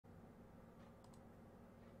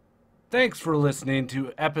Thanks for listening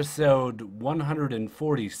to episode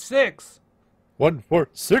 146.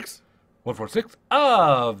 146? 146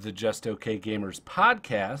 of the Just OK Gamers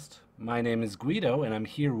podcast. My name is Guido, and I'm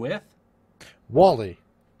here with... Wally.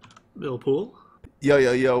 Millpool. Yo,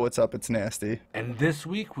 yo, yo, what's up? It's Nasty. And this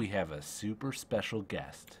week we have a super special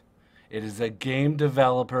guest. It is a game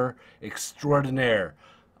developer extraordinaire.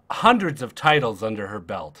 Hundreds of titles under her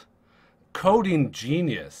belt. Coding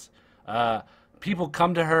genius. People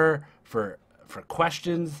come to her for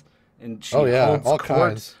questions, and she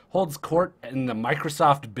holds court in the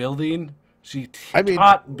Microsoft building. She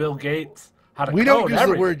taught Bill Gates how to code. We don't use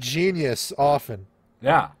everything. the word genius often.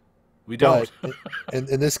 Yeah, we don't. But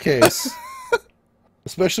in this case,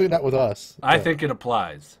 especially not with us. I think it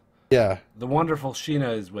applies. Yeah. The wonderful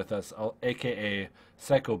Sheena is with us, a.k.a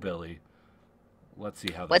Psychobilly. Let's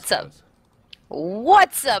see how this goes.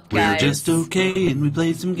 What's up, guys? We're just okay and we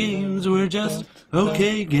play some games. We're just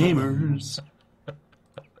okay gamers.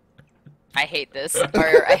 I hate this.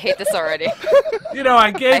 I hate this already. You know,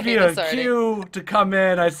 I gave you a cue to come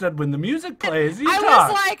in. I said, when the music plays, you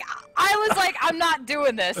talk. I was like, I'm not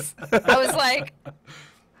doing this. I was like,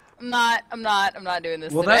 I'm not doing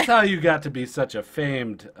this. Well, today. that's how you got to be such a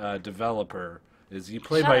famed developer. Is you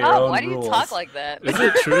play by your own rules. Why do you talk like that? Is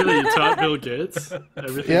it true that you taught Bill Gates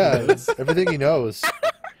everything he knows? Everything he knows.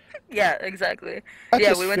 Yeah, exactly. Not Yeah,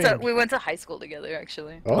 just we went to high school together,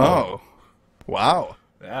 actually. Oh. Wow.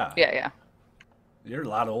 Yeah. Yeah. You're a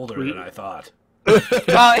lot older than I thought.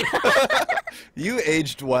 Oh, You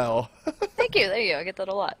aged well. thank you. I get that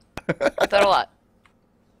a lot.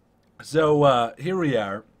 So here we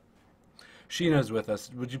are. Sheena's with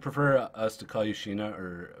us. Would you prefer us to call you Sheena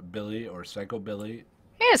or Billy or Psychobilly?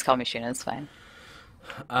 Yeah, just call me Sheena. It's fine.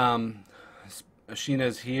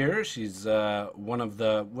 Sheena's here. She's one of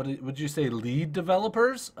the would you say lead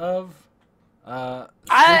developers of No,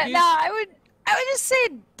 Spookies? I would just say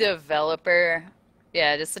developer.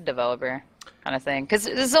 Yeah, just a developer kind of thing. Because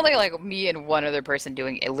there's only like me and one other person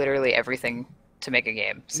doing literally everything to make a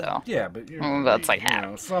game. So Yeah, but you're that's like half.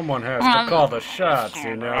 know, someone has to call the shots,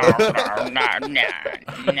 you know.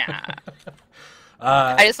 Nah.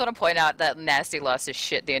 I just want to point out that Nasty lost his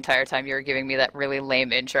shit the entire time you were giving me that really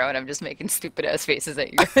lame intro, and I'm just making stupid ass faces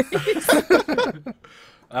at you guys.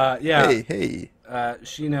 Yeah. Hey.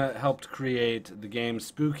 Sheena helped create the game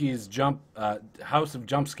Spooky's House of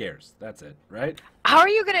Jump Scares. That's it, right? How are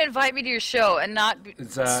you gonna invite me to your show and not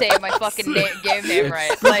say my fucking game name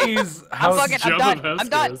right? Spooky's House I'm done.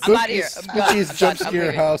 I'm out of here. Spooky's Jump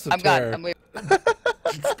Scare House of Terror. I'm leaving.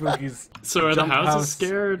 Spooky's. So are the houses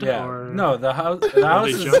scared? Yeah. Or No, the houses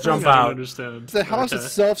jump I don't out. understand. The house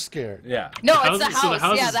itself scared. Yeah. No, The it's the houses- so the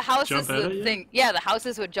house. Yeah, houses the house jump is out at the you? thing. Yeah, the house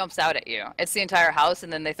is what jumps out at you. It's the entire house,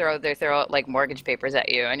 and then they throw out like mortgage papers at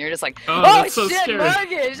you, and you're just like, Oh, oh that's so shit, scary.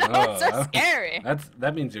 mortgage! That's so scary.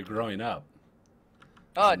 That means you're growing up.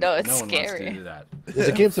 Oh no, it's No one wants to scary. do that.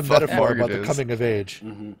 The game's a Fuck metaphor about the mortgages. coming of age.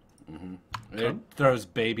 It throws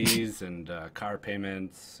babies and car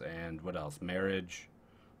payments and what else? Marriage.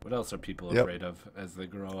 What else are people afraid of as they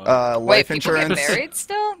grow up? Wait, Life people get insurance, married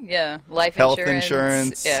still? Yeah, life Health insurance.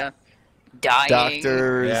 insurance, Yeah, dying.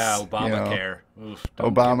 doctors. Yeah, you know. Obamacare. Oof,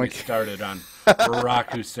 don't get me Obamacare. started on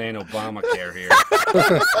Barack Hussein Obamacare here.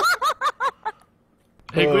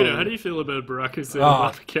 Hey, Guido, how do you feel about Barack Hussein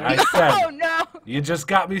Oh, Obamacare? I said, Oh no! you just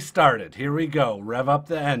got me started. Here we go. Rev up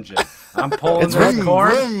the engine. I'm pulling this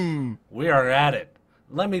cord. Vroom. We are at it.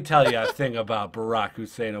 Let me tell you a thing about Barack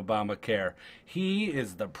Hussein Obamacare. He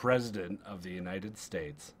is the president of the United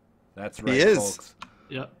States. That's right, He is. folks.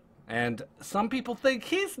 Yep. And some people think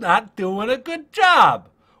he's not doing a good job.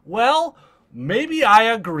 Well, maybe I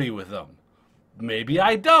agree with him. Maybe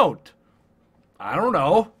I don't. I don't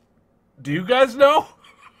know. Do you guys know?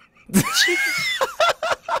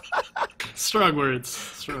 Strong words.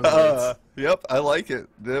 Strong words. Yep, I like it.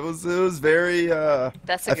 It was very.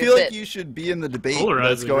 That's a I good feel bit. like you should be in the debate that's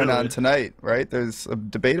Polarizing, going on really. tonight, right? There's a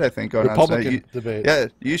debate I think going on Republican tonight. debate. Yeah,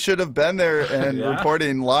 you should have been there and Yeah?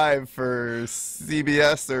 reporting live for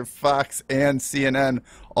CBS or Fox and CNN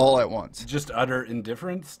all at once. Just utter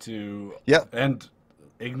indifference to Yep. and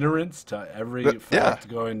ignorance to every But, fact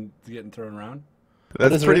getting thrown around.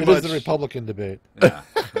 That's pretty It much. is the Republican debate. Yeah,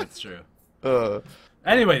 that's true. uh,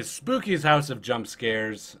 Anyways, Spooky's House of Jump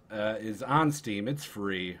Scares is on Steam. It's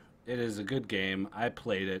free. It is a good game. I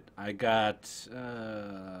played it. I kept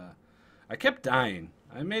dying.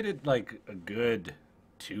 I made it like a good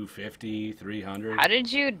 250, 300. How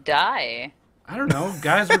did you die? I don't know.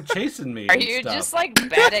 Guys were chasing me. Are and you stuff. just like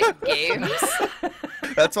bad at games?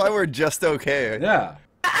 that's why we're just okay. Yeah.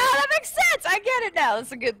 Ah, that makes sense. I get it now.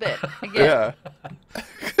 That's a good bit. I get it.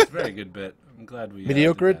 Yeah. Very good bit. I'm glad we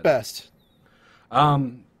Mediocre did at that. best.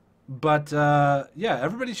 But yeah,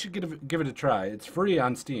 everybody should give it a try. It's free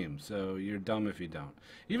on Steam, so you're dumb if you don't.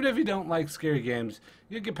 Even if you don't like scary games,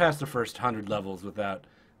 you get past the first 100 levels without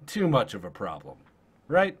too much of a problem,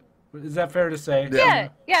 right? Is that fair to say?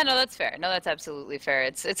 Yeah, no, that's fair. No, that's absolutely fair.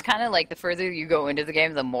 It's kind of like the further you go into the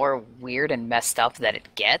game, the more weird and messed up that it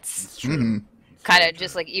gets. It's true. Kind of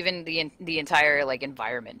just like even the entire like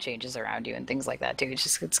environment changes around you and things like that too.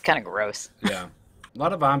 It's kind of gross. Yeah, a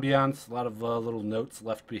lot of ambiance, a lot of little notes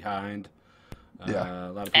left behind. Yeah.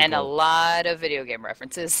 A lot of people... And a lot of video game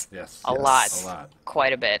references. Yes, A yes, lot.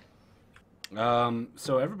 Quite a bit.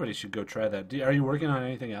 So everybody should go try that. Are you working on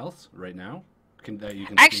anything else right now? That you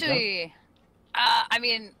can Actually, I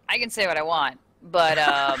mean, I can say what I want, but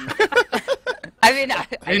I mean, I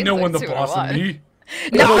ain't can no one the say what I boss of want. me.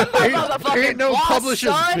 No, I'm the motherfucking Ain't no boss, publisher's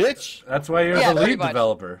son. bitch. That's why you're Yeah, the pretty lead much.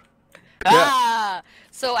 developer.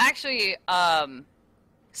 So actually,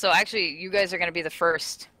 you guys are gonna be the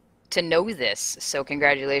first to know this. So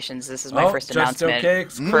congratulations, this is my first just announcement. okay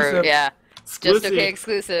exclusive. Just okay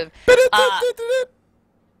exclusive.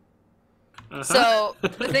 So the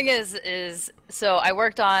thing is so I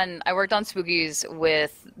worked on Spookies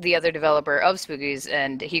with the other developer of Spookies,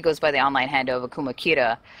 and he goes by the online handle of Akuma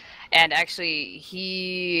Kira. And actually,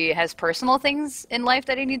 he has personal things in life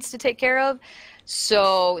that he needs to take care of.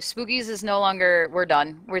 So Spookies is no longer. We're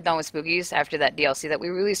done. We're done with Spookies after that DLC that we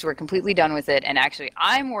released. We're completely done with it. And actually,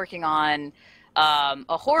 I'm working on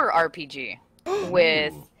a horror RPG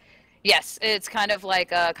with. Yes, it's kind of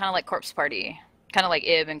like Corpse Party. Kind of like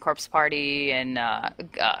Ib and Corpse Party and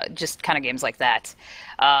just kind of games like that.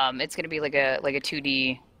 It's going to be like a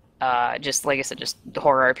 2D, just like I said, just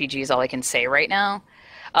horror RPG is all I can say right now.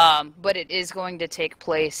 But it is going to take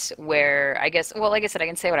place where I guess, well, like I said, I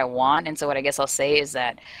can say what I want, and so what I guess I'll say is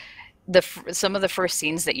that some of the first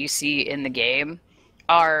scenes that you see in the game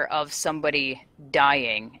are of somebody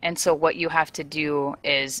dying, and so what you have to do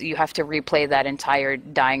is you have to replay that entire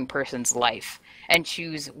dying person's life and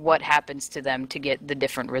choose what happens to them to get the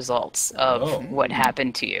different results of what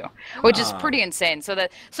happened to you, which is pretty insane. So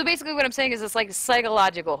basically what I'm saying is it's like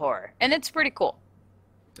psychological horror, and it's pretty cool.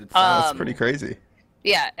 That's pretty crazy.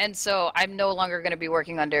 Yeah, and so I'm no longer going to be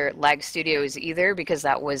working under Lag Studios either, because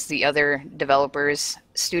that was the other developer's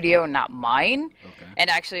studio, not mine. Okay. And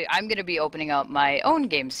actually, I'm going to be opening up my own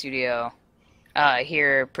game studio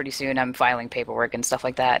here pretty soon. I'm filing paperwork and stuff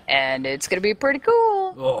like that, and it's going to be pretty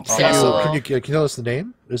cool. Oh, So- Can you tell us the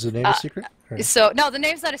name? Is the name a secret? Or- So, no, the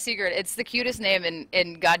name's not a secret. It's the cutest name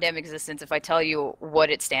in goddamn existence if I tell you what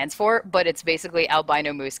it stands for, but it's basically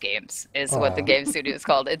Albino Moose Games is what the Aw. game studio is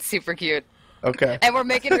called. It's super cute. Okay. And we're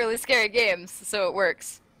making really scary games, so it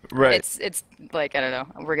works. Right. It's like, I don't know,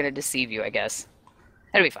 we're going to deceive you, I guess.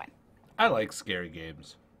 It'll be fine. I like scary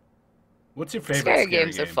games. What's your favorite Scary scary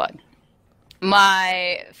games game? are fun.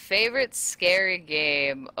 My favorite scary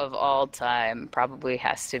game of all time probably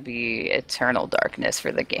has to be Eternal Darkness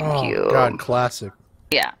for the GameCube. Oh, God, classic.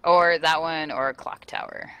 Yeah, or that one, or Clock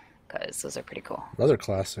Tower, because those are pretty cool. Another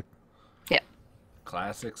classic. Yeah.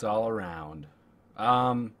 Classics all around.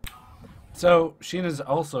 So Sheena's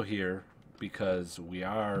also here because we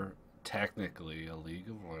are technically a League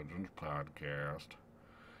of Legends podcast.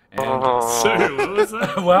 And Sorry, what was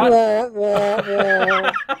that?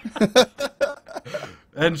 what?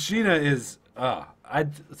 And Sheena is,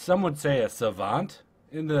 some would say a savant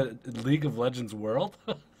in the League of Legends world.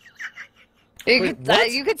 You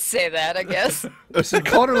could say that, I guess. So you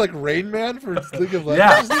called her like Rain Man for League of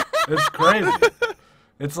Yeah, Legends? it's crazy.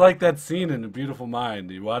 It's like that scene in A Beautiful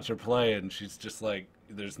Mind. You watch her play, and she's just like,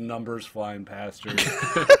 there's numbers flying past her.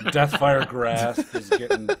 Deathfire grasp is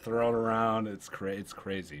getting thrown around. It's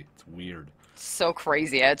crazy. It's weird. So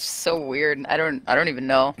crazy. Yeah, it's so weird. I don't even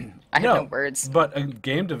know. I have no words. But a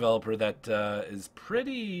game developer that is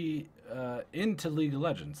pretty into League of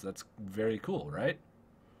Legends. That's very cool, right?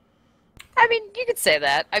 I mean, you could say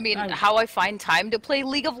that. I mean, how I find time to play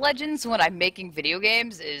League of Legends when I'm making video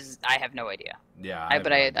games is I have no idea. Yeah,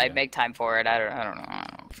 I make time for it. I don't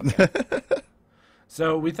know.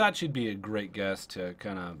 So we thought she'd be a great guest to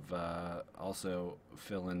kind of also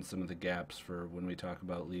fill in some of the gaps for when we talk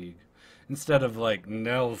about League. Instead of like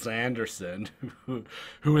Nels Anderson,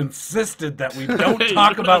 who insisted that we don't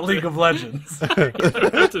talk about League of Legends.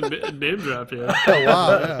 That's a name drop, yeah. Oh,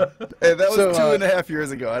 wow, yeah. Hey, that was So, 2.5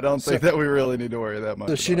 years ago. I don't think that we really need to worry that much.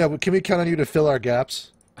 So, about Sheena, can we count on you to fill our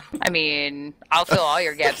gaps? I mean, I'll fill all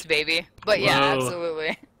your gaps, baby. But yeah, Whoa.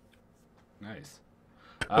 absolutely. Nice.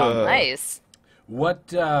 Nice. What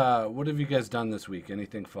have you guys done this week?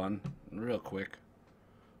 Anything fun? Real quick.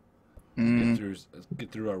 Get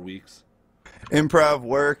through our weeks. Improv,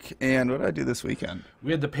 work, and what did I do this weekend?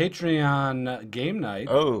 We had the Patreon game night.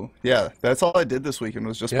 Oh, yeah. That's all I did this weekend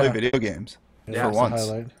was just play video games. Yeah, for it's a once.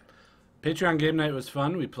 highlight. Patreon game night was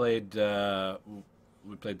fun. We played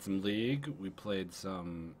some League. We played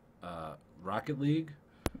some Rocket League.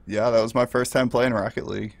 Yeah, that was my first time playing Rocket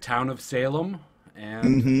League. Town of Salem,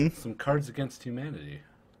 and some Cards Against Humanity.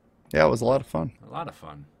 Yeah, it was a lot of fun. A lot of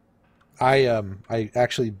fun. I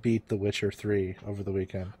actually beat The Witcher 3 over the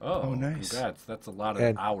weekend. Oh, nice. Congrats. That's a lot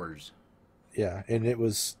of hours. Yeah, and it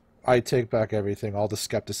was. I take back everything, all the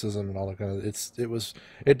skepticism and all that kind of.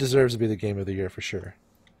 It deserves to be the game of the year for sure.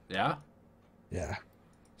 Yeah? Yeah.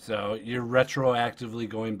 So you're retroactively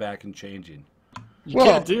going back and changing. You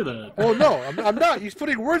can't do that. Well, no, I'm not. He's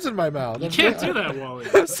putting words in my mouth. You can't do that, Wally.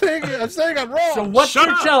 I'm saying I'm wrong. So what Shut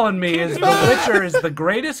you're up. telling me is The Witcher is the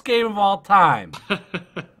greatest game of all time.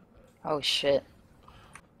 Oh shit.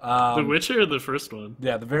 The Witcher, the first one,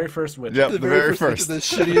 Yeah, the very first Witcher. Yep, the very first, the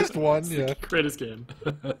shittiest one. Yeah. greatest game.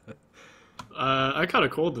 I caught a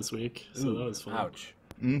cold this week, so that was fun. Ouch.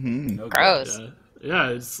 Mm-hmm. No good. Gross. Yeah,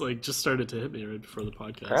 it's like just started to hit me right before the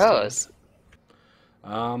podcast. Gross.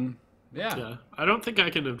 Yeah. Yeah, I don't think I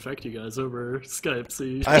can infect you guys over Skype. So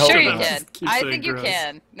you I hope Sure you not. can. Keep I saying think you gross.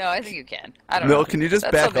 can. No, I think you can. I don't know. Mil, can you just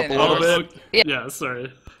That's back up something a little that- bit? Yeah,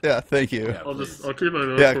 sorry. Yeah, thank you. Yeah, I'll please. keep my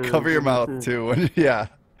mouth. Yeah, cover your mouth too. Yeah.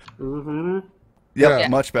 Mm-hmm. Yep, Yeah.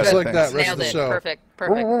 much better. Just like thanks. that. Rest Nailed of the it. show. Perfect.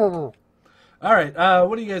 All right.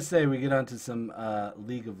 What do you guys say we get on to some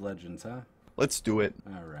League of Legends, huh? Let's do it.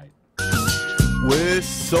 All right. With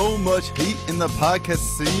so much heat in the podcast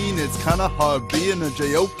scene, it's kinda hard being a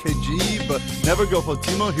JOKG, but never go for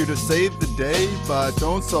Timo here to save the day by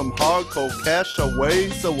throwing some hardcore cash away.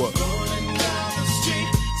 So what?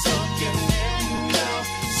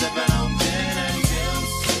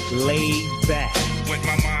 Laid back. With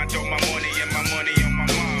my mind on my money and my money on my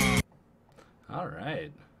mind. All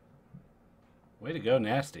right. Way to go,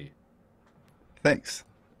 Nasty. Thanks.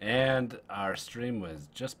 And our stream was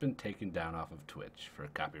just been taken down off of Twitch for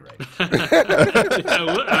copyright. Yeah,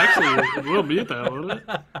 well, actually, it will beat that, won't it?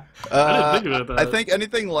 I didn't think about that. I think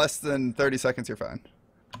anything less than 30 seconds, you're fine.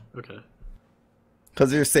 Okay.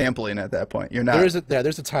 Because you're sampling at that point. You're not.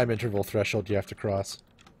 There's a time interval threshold you have to cross.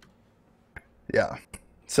 Yeah.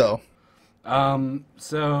 So.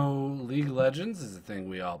 So League of Legends is a thing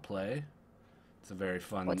we all play. It's a very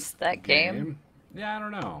fun What's that game? Yeah, I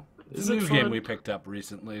don't know. It's Is a it new game fun? we picked up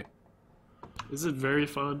recently. Is it very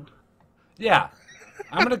fun? Yeah.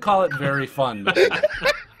 I'm going to call it very fun.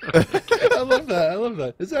 I love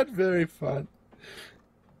that. Is that very fun?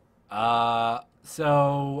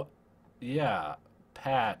 So, yeah.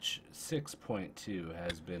 Patch 6.2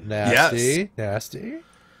 has been... Nasty. Nasty.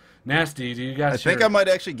 Nasty, do you guys... I think I might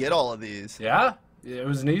actually get all of these. Yeah? It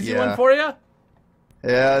was an easy Yeah. one for you?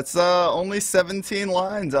 Yeah, it's only 17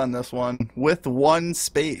 lines on this one with one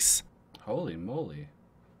space. Holy moly.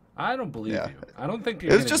 I don't believe Yeah. you. I don't think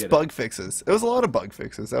you're It was gonna just get bug fixes. It was a lot of bug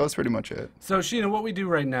fixes. That was pretty much it. So, Sheena, what we do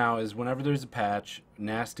right now is whenever there's a patch,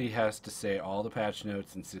 Nasty has to say all the patch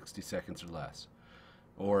notes in 60 seconds or less.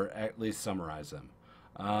 Or at least summarize them.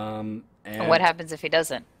 And What happens if he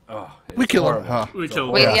doesn't? Oh, We it's kill him. horrible. Huh. We It's a kill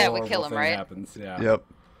him. Wait, horrible, yeah, we horrible kill him, thing right? Happens. Yeah. Yep.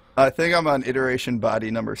 I think I'm on iteration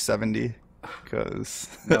body number 70. Because.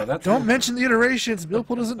 No, that's Don't mention the iterations.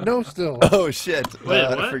 Millpool doesn't know still. Oh, shit. Wait,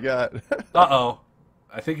 I what? forgot. Uh-oh.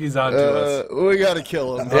 I think he's on to us. We gotta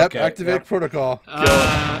kill him. Yep, Okay, activate yep. protocol.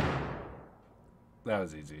 That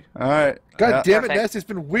was easy. Alright. God Yeah. damn it, Perfect. Nasty. It's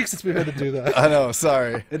been weeks since we've had to do that. I know,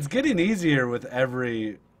 sorry. It's getting easier with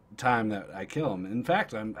every time that I kill him. In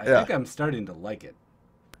fact, I Yeah. think I'm starting to like it.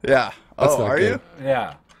 Yeah. That's Oh, not are good. you?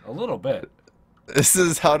 Yeah, a little bit. This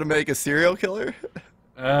is how to make a serial killer?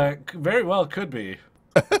 Very well could be.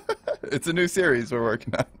 It's a new series we're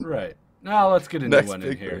working on. Right. Now let's get a new Next one in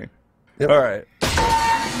big here. thing. Yep. Alright.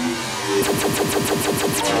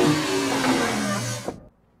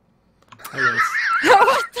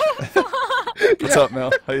 What's up,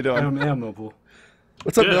 Mel? How you doing? Yeah, Millpool.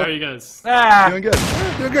 What's up, Good, how are Mill? you guys? Ah! Doing good.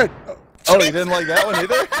 Doing good. Oh, you didn't like that one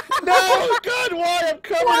either? No, God, why? I'm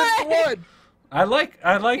covered in blood. I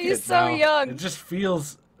like He's it so now. young. It just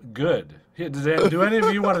feels good. Here, do any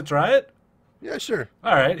of you want to try it? Yeah, sure.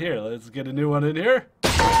 All right, here, let's get a new one in here.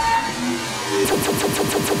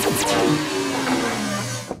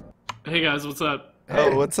 Hey guys, what's up?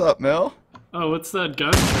 Oh, what's up, Mel? Oh, what's that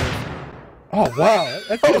gun? there? Oh, wow.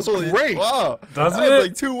 That feels Holy- great. Wow. Doesn't I had it?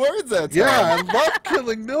 like 2 words that time. Yeah, I love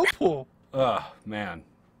killing Millpool. Oh, man.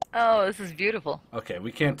 Oh, this is beautiful. Okay,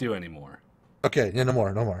 we can't do any more. Okay, yeah, no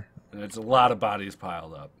more. There's a lot of bodies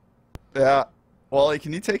piled up. Yeah. Wally,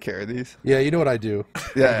 can you take care of these? Yeah, you know what I do.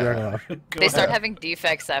 Yeah. They start having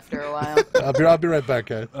defects after a while. I'll be right back,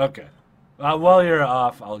 guys. Okay. While you're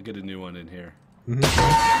off, I'll get a new one in here.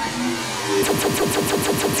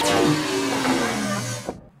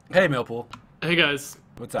 Hey, Millpool. Hey guys,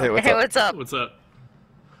 What's up? Hey, what's Hey, up? what's up? what's up?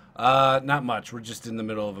 Not much. We're just in the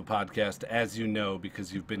middle of a podcast, as you know,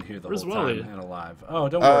 because you've been here the Where's whole Wally? time and alive. Oh,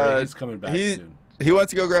 don't worry. Uh, He's coming back he- soon. He wants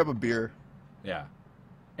to go grab a beer. Yeah.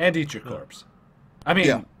 And eat your corpse. I mean,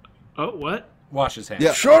 Yeah. Oh, what? wash his hands.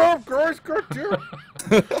 Yeah. Shut up, guys! God damn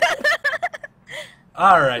it.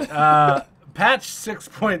 All right. Patch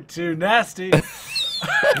 6.2. Nasty.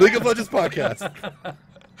 League of Legends podcast.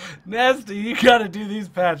 Nasty, you got to do these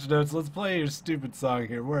patch notes. Let's play your stupid song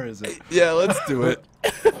here. Where is it? Yeah, let's do it.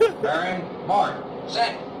 Bearing, mark,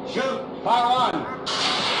 set, shoot, fire on.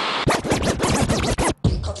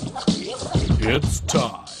 It's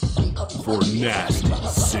time for Nasty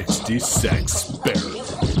 60 Sex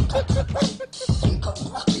Experiment.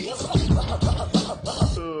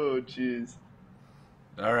 Oh, jeez.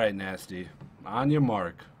 All right, Nasty. On your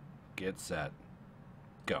mark. Get set.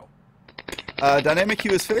 Go. Dynamic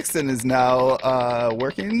Q is fixed and is now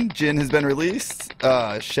working. Jin has been released.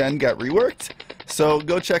 Shen got reworked. So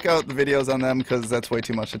go check out the videos on them because that's way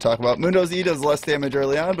too much to talk about. Mundo's E does less damage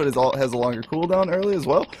early on, but has a longer cooldown early as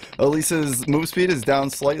well. Elisa's move speed is down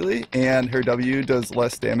slightly, and her W does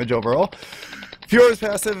less damage overall. Fiora's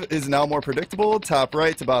passive is now more predictable, top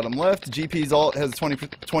right to bottom left. GP's ult has a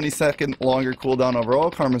 20-second longer cooldown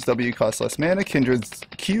overall. Karma's W costs less mana. Kindred's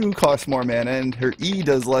Q costs more mana, and her E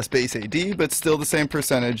does less base AD, but still the same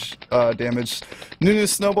percentage damage.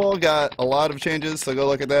 Nunu's Snowball got a lot of changes, so go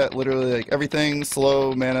look at that. Literally like everything,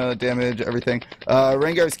 slow, mana, damage, everything.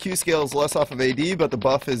 Rengar's Q scale is less off of AD, but the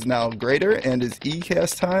buff is now greater, and his E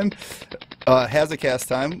cast time has a cast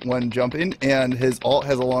time when jumping, and his ult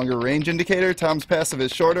has a longer range indicator. Tom's passive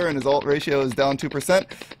is shorter, and his ult ratio is down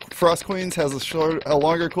 2%. Frost Queen's has a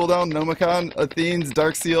longer cooldown. Nomicon, Athene's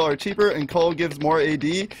Darksteel are cheaper, and Cole gives more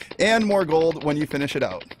AD and more gold when you finish it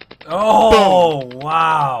out. Oh,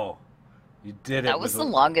 wow. You did it. That was with the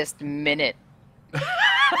longest minute.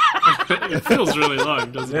 It feels really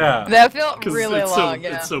long, doesn't Yeah. That felt 'Cause really it's long. So,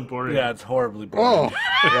 Yeah. It's so boring. Yeah, it's horribly boring. Oh,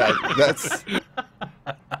 Yeah,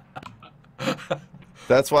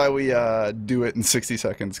 that's why we do it in 60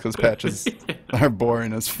 seconds, because patches are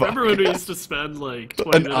boring as fuck. Remember when we used to spend like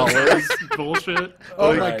 20 An minutes hour? on this bullshit? oh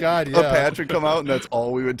Like, my god, A yeah. patch would come out, and that's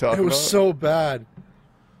all we would talk It about. was so bad.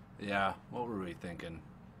 Yeah, what were we thinking?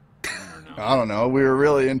 I don't know. I don't know. We were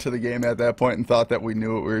really into the game at that point and thought that we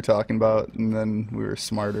knew what we were talking about, and then we were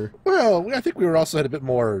smarter. Well, I think we were also had a bit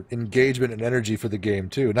more engagement and energy for the game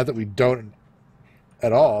too. Not that we don't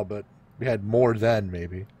at all, but we had more then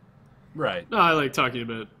maybe. Right. No, I like talking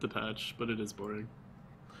about the patch, but it is boring.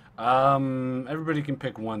 Everybody can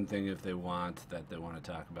pick one thing if they want that they want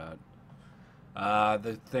to talk about.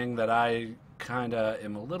 The thing that I kind of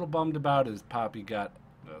am a little bummed about is Poppy got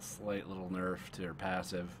a slight little nerf to her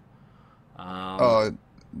passive.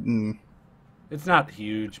 It's not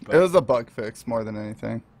huge, but It was a bug fix more than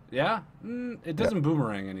anything. yeah, it doesn't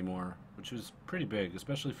boomerang anymore, which was pretty big,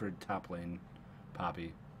 especially for top lane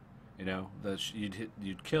Poppy. You know,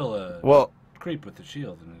 you'd kill a Well, creep with the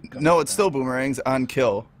shield. And it'd come no, back it's still boomerangs on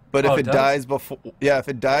kill. But Oh, if it it does? dies before, yeah, if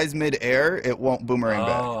it dies mid-air, it won't boomerang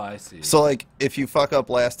back. Oh, I see. So, like, if you fuck up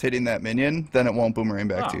last hitting that minion, then it won't boomerang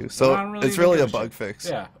back to you. then So, I don't it's even really give a bug shit. fix.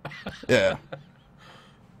 Yeah. Yeah.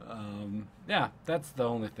 Yeah, that's the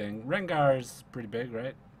only thing. Rengar's pretty big,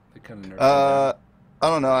 right? They kind of nerfed I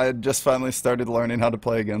don't know. I just finally started learning how to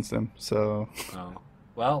play against him. So, him. Oh.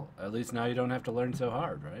 Well, at least now you don't have to learn so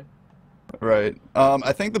hard, right? right.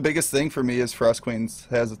 I think the biggest thing for me is Frost Queens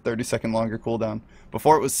has a 30-second longer cooldown.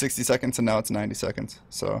 Before it was 60 seconds, and now it's 90 seconds.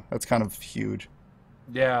 So, that's kind of huge.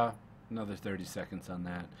 Yeah, another 30 seconds on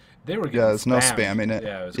that. They were getting Yeah, there's no spammed. spamming it.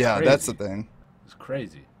 Yeah, it was Yeah, crazy. that's the thing. It was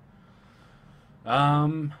crazy.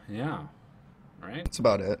 Yeah. Right? That's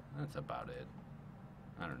about it. That's about it.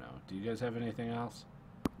 I don't know. Do you guys have anything else?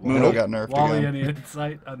 Muno got nerfed Wally, again. any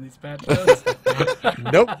insight on these patch notes?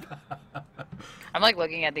 Nope. I'm like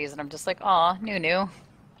looking at these and I'm just like, aw, new.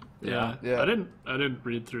 Yeah. Yeah. I didn't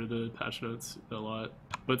read through the patch notes a lot,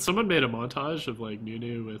 but someone made a montage of like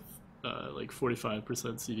Nunu with like 45%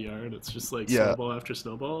 CDR, and it's just like Yeah. snowball after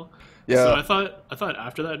snowball. Yeah. So I thought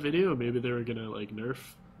after that video maybe they were gonna like nerf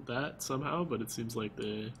that somehow, but it seems like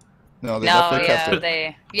they No, they No, definitely kept yeah, it.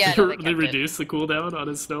 they kept it. reduced the cooldown on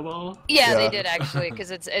his snowball. Yeah, they Yeah. did actually, because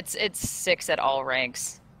it's 6 at all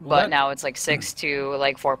ranks, Well, but that- now it's like 6 to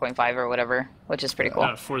like 4.5 or whatever, which is pretty cool.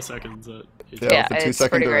 Yeah, 4 seconds at Yeah, Yeah, with a it's 2-second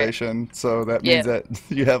pretty great. duration. So that Yeah. means that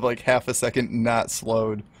you have like half a second not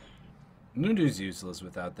slowed. Nunu's useless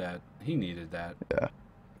without that. He needed that. Yeah.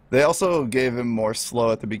 They also gave him more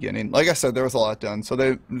slow at the beginning. Like I said, there was a lot done. So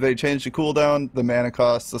they changed the cooldown, the mana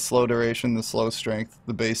cost, the slow duration, the slow strength,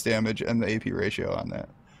 the base damage, and the AP ratio on that.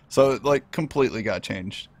 So it, like, completely got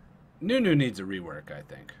changed. Nunu needs a rework, I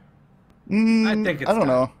think. I think it's I don't time.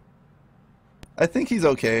 know. I think he's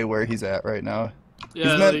okay where he's at right now. Yeah,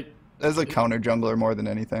 He's meant as a counter jungler more than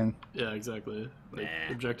anything. yeah, exactly. Like,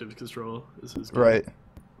 Nah. objective control is his game. Right.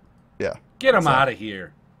 Yeah. Get him out of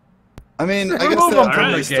here. I mean, I guess Remove him that from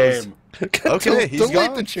Alright. the game. Okay, he's delete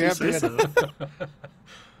gone. the champion. So,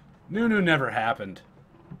 Nunu never happened.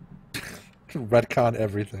 Retcon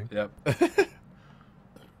everything. Yep.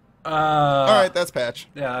 All right, that's patch.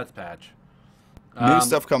 Yeah, that's patch. New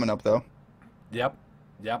stuff coming up though. Yep.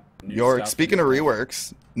 Yep. New Yorick. stuff, Speaking new of stuff.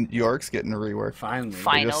 reworks, Yorick's getting a rework. Finally.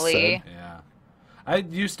 Finally. Yeah. I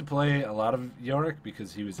used to play a lot of Yorick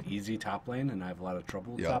because he was easy top lane, and I have a lot of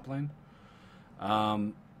trouble with Yeah. top lane.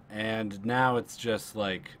 And now it's just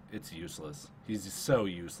like, it's useless. He's so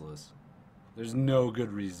useless. There's no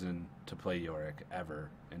good reason to play Yorick ever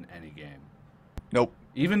in any game. Nope.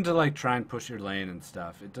 Even to like try and push your lane and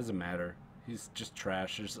stuff, it doesn't matter. He's just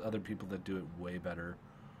trash. There's other people that do it way better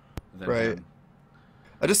than Right. him.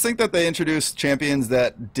 I just think that they introduced champions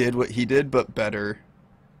that did what he did, but better.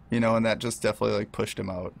 You know, and that just definitely like pushed him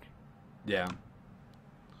out. Yeah.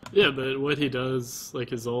 yeah, but what he does, like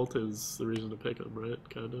his ult, is the reason to pick him, right?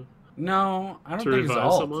 Kind of. No, I don't To think his revive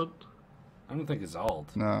ult. someone? I don't think his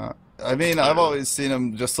ult. Nah. I mean, I've always seen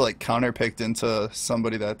him just like counterpicked into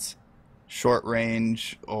somebody that's short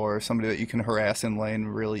range or somebody that you can harass in lane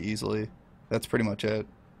really easily. That's pretty much it.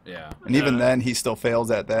 Yeah. And even Yeah. then, he still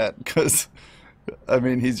fails at that because, I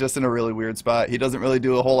mean, he's just in a really weird spot. He doesn't really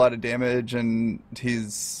do a whole lot of damage, and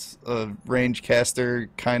he's a range caster,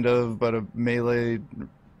 kind of, but a melee,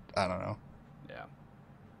 I don't know. Yeah.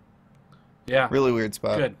 Yeah. Really weird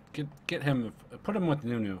spot. Good. Get him. Put him with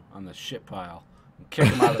Nunu on the shit pile. And kick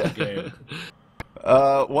him out of the game.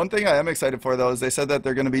 One thing I am excited for, though, is they said that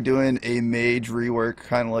they're going to be doing a mage rework,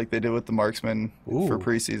 kind of like they did with the marksman for Ooh.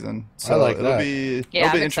 preseason. So I like it'll that. be Yeah,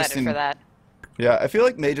 it'll be I'm interesting. excited for that. Yeah, I feel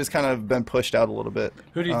like mage has kind of been pushed out a little bit.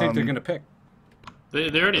 Who do you think they're gonna pick? They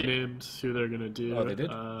already named who they're gonna do. Oh, they did.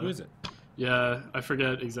 Who is it? Yeah, I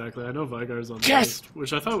forget exactly. I know Vigar's on the Yes! list,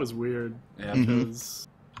 which I thought was weird Yeah. because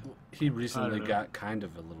He recently know. got kind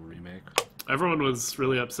of a little remake. everyone was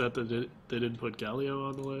really upset that they didn't put Galio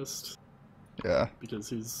on the list Yeah, because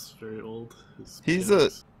he's very old. His he's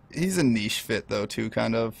mechanics. he's a niche fit though too,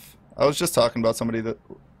 kind of. I was just talking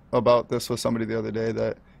about this with somebody the other day,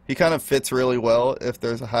 that he kind of fits really well if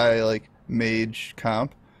there's a high like mage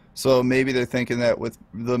comp. So maybe they're thinking that with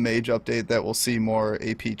the mage update that we'll see more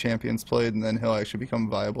AP champions played, and then he'll actually become a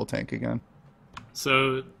viable tank again.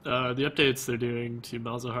 So the updates they're doing to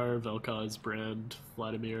Malzahar, Vel'Koz, Brand,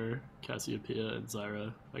 Vladimir, Cassiopeia, and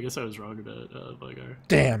Zyra. I guess I was wrong about Vigar.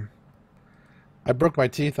 Damn. I broke my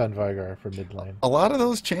teeth on Vigar for mid lane. A lot of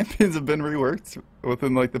those champions have been reworked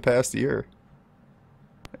within like the past year.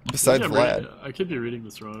 Besides Maybe I'm Vlad. I could be reading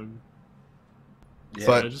this wrong. Yeah.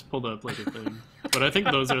 But- I just pulled up like a thing. But I think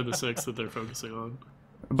those are the 6 that they're focusing on.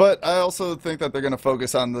 But I also think that they're going to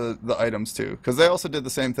focus on the items too, because they also did the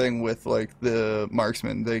same thing with like the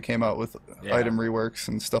marksman. They came out with Yeah. item reworks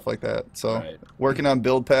and stuff like that. So Right. working on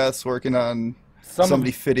build paths, working on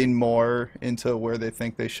somebody fitting more into where they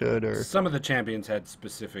think they should, or Some of the champions had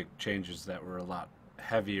specific changes that were a lot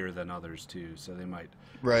heavier than others too, so they might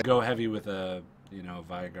right. go heavy with a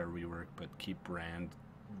Vigar rework, but keep Brand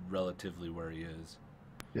relatively where he is.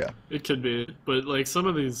 Yeah, It could be. But like some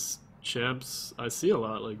of these champs I see a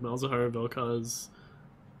lot, like Malzahar, Vel'Koz,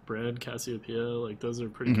 Brand, Cassiopeia, like those are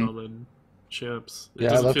pretty Mhm. common champs. It Yeah,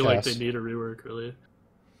 I doesn't love feel like Cass. they need a rework really.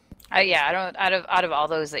 Yeah, I don't. Out of all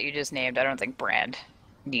those that you just named, I don't think Brand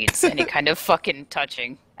needs any kind of fucking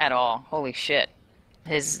touching at all. Holy shit,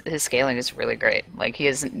 his scaling is really great. Like he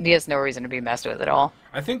has no reason to be messed with at all.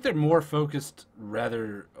 I think they're more focused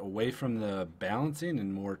rather away from the balancing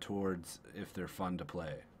and more towards if they're fun to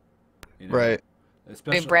play. You know? right. I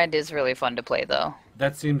Especially, mean, Brand is really fun to play though.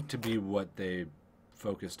 that seemed to be what they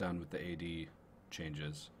focused on with the AD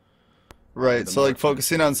changes. Right. the So like marksman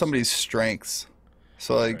focusing on changes. somebody's strengths.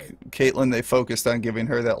 So like Right. Caitlyn, they focused on giving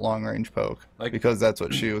her that long range poke Like- because that's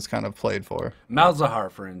what she was kind of played for.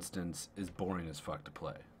 Malzahar, for instance, is boring as fuck to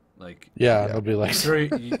play. Like, Yeah, Yeah. it'll be like,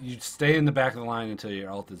 you stay in the back of the line until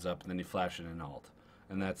your ult is up, and then you flash in an ult,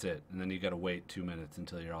 and that's it. And then you got to wait 2 minutes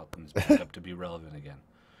until your ult comes back up to be relevant again.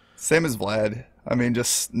 Same as Vlad. I mean,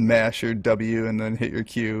 just mash your W and then hit your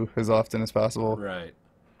Q as often as possible. Right,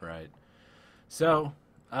 right. So,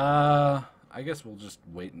 I guess we'll just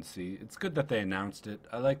wait and see. It's good that they announced it.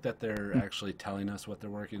 I like that they're actually telling us what they're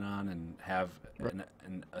working on and have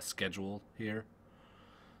a schedule here.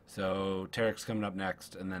 So Tarek's coming up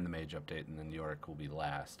next, and then the Mage update, and then Yorick will be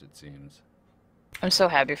last, it seems. I'm so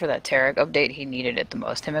happy for that Tarek update. He needed it the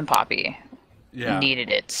most. Him and Poppy needed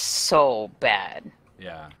it so bad.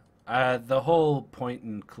 Yeah. The whole point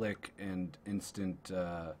and click and instant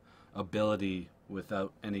ability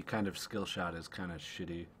without any kind of skill shot is kind of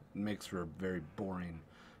shitty. It makes for a very boring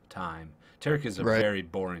time. Tarek is a very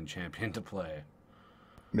boring champion to play.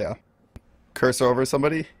 Yeah. Cursor over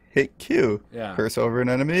somebody, hit Q. Yeah. Cursor over an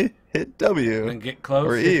enemy, hit W. And get close,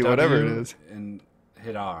 or hit E, W, whatever it is. And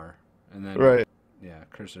hit R. And then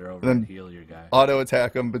cursor over and and heal your guy. Auto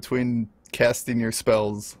attack him between casting your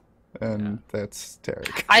spells. And that's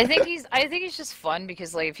Tarek. I think he's just fun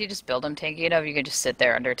because like if you just build him tanky enough, you can just sit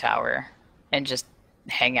there under tower and just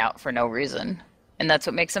hang out for no reason. And that's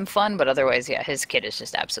what makes him fun, but otherwise, his kit is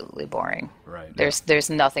just absolutely boring. Right. There's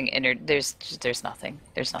nothing there's nothing.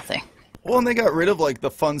 There's nothing. Well, and they got rid of like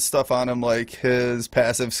the fun stuff on him, like his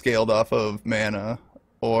passive scaled off of mana,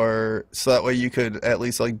 or so that way you could at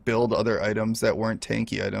least like build other items that weren't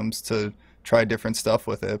tanky items to try different stuff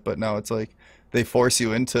with it. But now it's like they force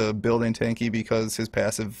you into building tanky because his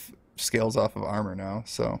passive scales off of armor now.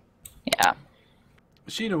 So yeah.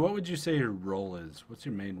 Sheena, what would you say your role is? What's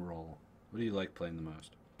your main role? What do you like playing the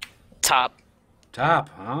most? Top,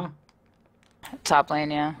 huh? Top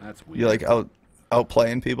lane, yeah. That's weird. you like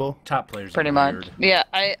outplaying people? Top players Pretty are much. weird. Yeah,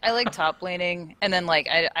 I like top laning, and then like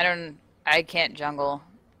I can't jungle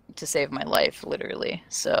to save my life, literally.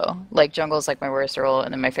 So like jungle is like my worst role,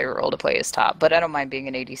 and then my favorite role to play is top. But I don't mind being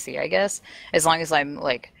an ADC, I guess, as long as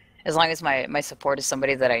my support is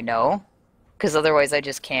somebody that I know. Because otherwise, I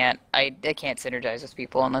just can't. I can't synergize with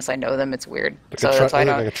people unless I know them. It's weird. Like so that's why I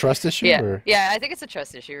don't. Like a trust issue. Yeah, or? yeah. I think it's a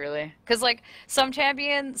trust issue, really. Because like some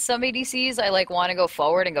champions, some ADCs, I like want to go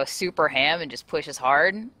forward and go super ham and just push as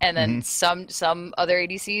hard, and then some other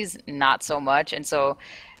ADCs not so much. And so,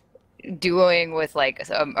 duoing with like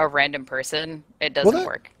a random person, it doesn't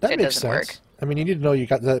work. That it makes doesn't sense. work. I mean, you need to know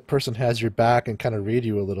that person has your back and kind of read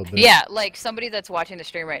you a little bit. Yeah, like somebody that's watching the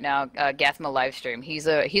stream right now, Gathma live stream. He's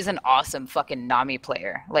an awesome fucking Nami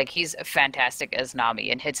player. Like he's fantastic as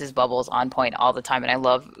Nami and hits his bubbles on point all the time. And I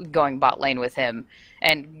love going bot lane with him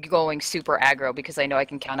and going super aggro because I know I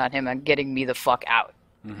can count on him on getting me the fuck out.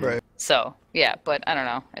 Right. So yeah, but I don't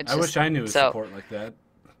know. It's I just, wish I knew a support like that.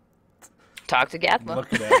 Talk to Gathma.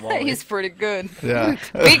 Look at that, Wally. He's pretty good. Yeah.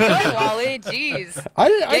 Be good, Wally. Jeez. I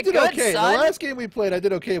Get did good, okay. son. The last game we played, I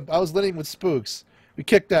did okay. I was laning with Spooks. We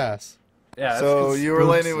kicked ass. Yeah. that's So 'cause you were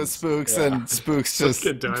Spooks laning with is- Spooks, yeah. and Spooks just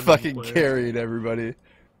Fucking diamond fucking player. carried everybody.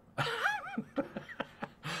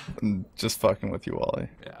 And just fucking with you, Wally.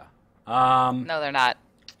 Yeah. No, they're not.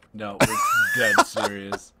 No, we're dead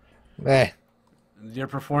serious. Eh. Your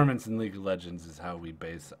performance in League of Legends is how we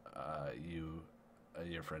base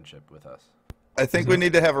your friendship with us. I think we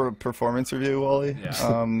need to have a performance review, Wally.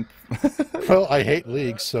 Yeah. Well, I hate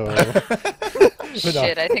League, so...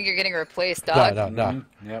 Shit, I think you're getting replaced, dog. No. Mhm.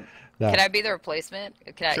 Yep. No. Can I be the replacement?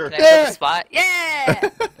 Can Sure. I fill the spot? Yeah!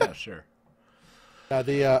 Yeah, sure.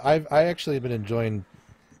 I actually have been enjoying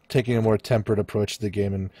taking a more tempered approach to the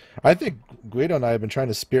game, and I think Guido and I have been trying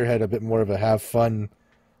to spearhead a bit more of a have fun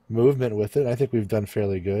movement with it. I think we've done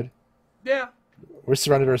fairly good. Yeah. We're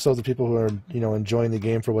surrounded ourselves with people who are, enjoying the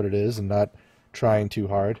game for what it is and not trying too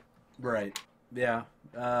hard. Right. Yeah.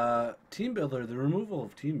 Team Builder, the removal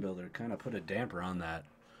of Team Builder kind of put a damper on that.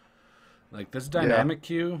 Like this dynamic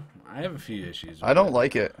queue, I have a few issues with I don't it.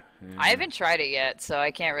 like it. Yeah. I haven't tried it yet, so I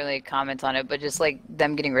can't really comment on it, but just like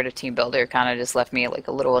them getting rid of Team Builder kind of just left me like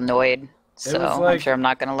a little annoyed. So was I'm like- sure I'm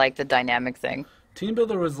not going to like the dynamic thing. Team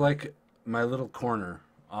Builder was like my little corner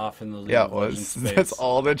off in the League Yeah, of it Legends was. space. That's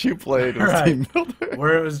all that you played was Right. Team Builder.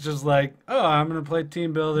 Where it was just like, oh, I'm going to play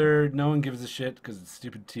Team Builder. No one gives a shit because it's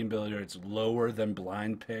stupid Team Builder. It's lower than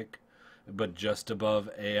Blind Pick, but just above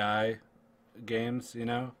AI games,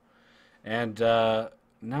 And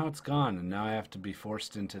now it's gone, and now I have to be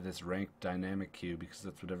forced into this ranked dynamic queue because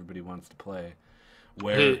that's what everybody wants to play.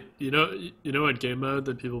 Where Hey, you know what game mode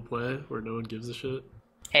that people play where no one gives a shit?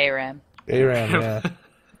 ARAM. ARAM, yeah.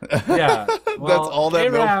 yeah, well, That's all that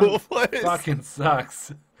ARAM Millpool plays. fucking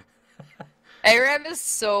sucks. ARAM is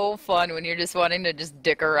so fun when you're just wanting to just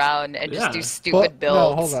dick around and just Yeah. do stupid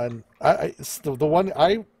builds. No, hold on. The one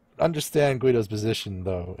I understand Guido's position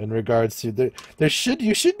though in regards to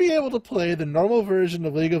you should be able to play the normal version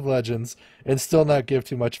of League of Legends and still not give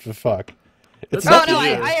too much of a fuck. It's Oh not no, the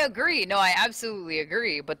I year. agree. No, I absolutely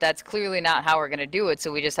agree. But that's clearly not how we're gonna do it.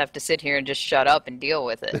 So we just have to sit here and just shut up and deal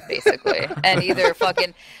with it, basically. And either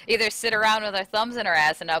sit around with our thumbs in our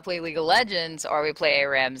ass and not play League of Legends, or we play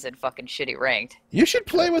ARAMs and fucking shitty ranked. You should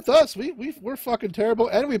play with us. We're fucking terrible,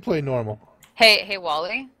 and we play normal. Hey,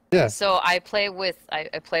 Wally. Yeah. So I play with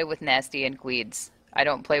Nasty and Gweeds. I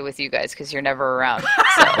don't play with you guys because you're never around.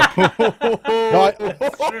 So. No,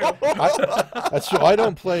 that's true. I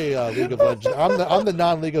don't play League of Legends. I'm the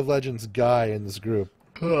non-League of Legends guy in this group.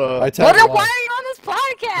 I tag Well, then along. why are you on this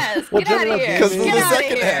podcast? Well, Get out general of here. Because of gaming- the Get outta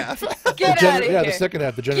second here. half. Get out of here. Yeah, the second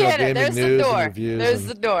half, the general Get it. gaming There's the news door. and reviews. There's and...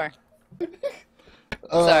 the door.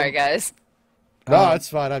 Sorry, guys. No, it's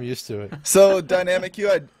fine. I'm used to it. So, Dynamic U,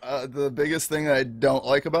 the biggest thing I don't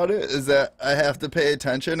like about it is that I have to pay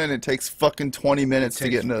attention, and it takes fucking 20 minutes to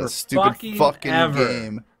get into a stupid fucking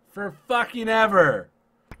game. For fucking ever.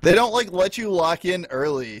 They don't let you lock in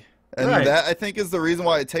early, and Right. that I think is the reason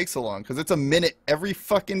why it takes so long, because it's a minute every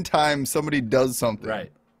fucking time somebody does something.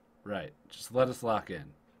 Right. Just let us lock in.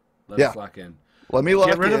 Let Yeah. us lock in. Let me lock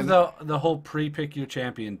Get rid in. of the whole pre-pick your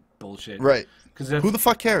champion bullshit. Right. Because Who the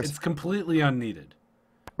fuck cares? It's completely unneeded.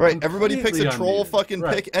 Right. Everybody picks a completely troll unneeded. fucking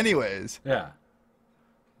Right. pick anyways. Yeah.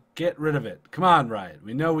 Get rid of it. Come on, Riot.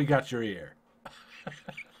 We know we got your ear.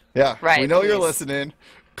 Yeah. Right, We know you're please. listening.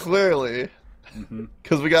 Clearly.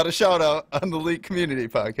 Because we got a shout out on the League Community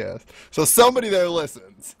podcast. So somebody there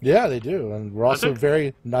listens. Yeah, they do, and we're also think-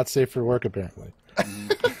 very not safe for work apparently.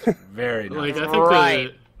 Very nice. Like I think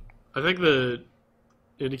Right. I think the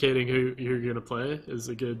indicating who you're gonna play is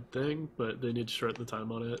a good thing, but they need to shorten the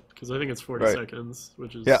time on it because I think it's 40 Right. seconds,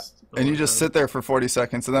 which is Yeah. a And you long just time. sit there for 40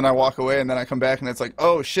 seconds, and then I walk away, and then I come back, and it's like,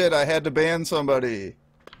 oh shit, I had to ban somebody.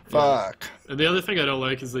 Fuck. And the other thing I don't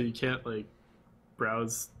like is that you can't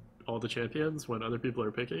browse all the champions when other people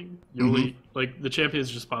are picking. You only the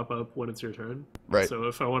champions just pop up when it's your turn. Right. So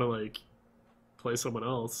if I want to play someone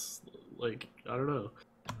else, I don't know.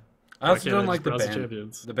 I also can't I don't like just the browse the ban.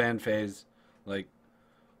 champions? The ban phase.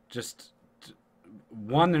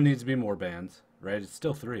 One, there needs to be more bans, right? It's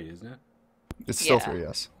still 3, isn't it? It's still Yeah. 3,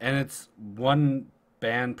 yes. And it's 1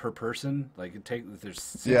 ban per person. There's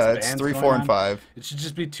 6 Yeah, it's bans 3, going 4, and on. 5. It should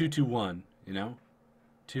just be 2, 2, 1.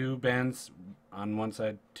 2 bans on one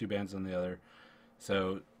side, 2 bans on the other.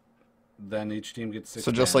 So then each team gets 6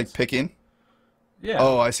 So just bans. like picking? Yeah.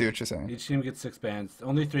 Oh, I see what you're saying. Each team gets 6 bans.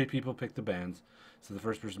 Only 3 people pick the bans. So the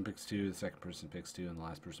first person picks 2, the second person picks 2, and the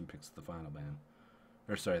last person picks the final ban.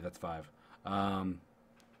 Or sorry, that's 5.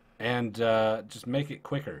 And just make it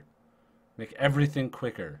quicker. Make everything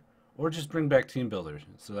quicker. Or just bring back Team Builder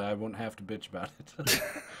so that I won't have to bitch about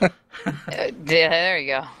it. Yeah, there you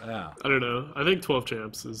go. Yeah. I don't know. I think 12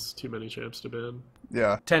 champs is too many champs to ban.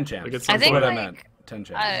 Yeah. 10 champs. Like, it's I That's think what I like, meant. 10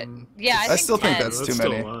 champs. yeah, I I think still think 10. that's That's too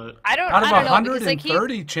still many. a lot. I don't Out of know because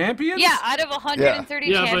 130 champions? yeah, out of 130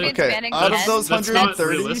 Yeah, but- champions Okay, banning out of 10, those That's 130?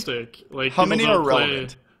 not realistic. How many people are don't play-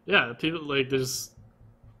 relevant? Yeah, people there's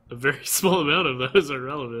a very small amount of those are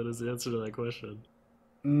relevant. Is the answer to that question.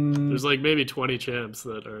 There's maybe 20 champs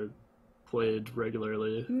that are played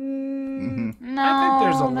regularly. No, I think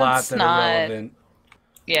there's a lot that's that not, are relevant.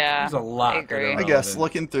 Yeah, There's a lot I that are agree. I guess relevant.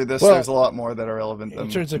 looking through this, Well, there's a lot more that are relevant than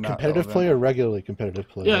In terms of not competitive relevant. play or regularly competitive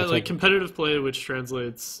play? Yeah, That's competitive play, which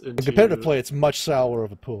translates into in competitive play, it's much sour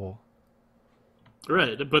of a pool.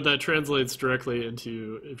 Right, but that translates directly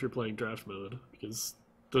into if you're playing draft mode because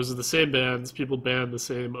those are the same bans. People ban the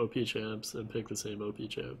same OP champs and pick the same OP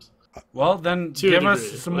champs. Well, then To a give us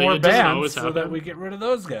degree. some Like, more it doesn't bans always so that happen. we get rid of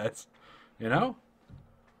those guys.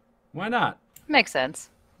 Why not? Makes sense.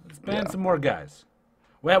 Let's ban some more guys.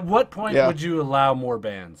 Well, at what point Yeah. would you allow more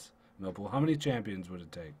bans, Millpool? How many champions would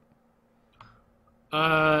it take?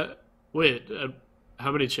 Wait,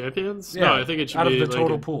 how many champions? Yeah, No, I think it should out be of the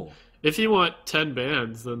total pool. If you want 10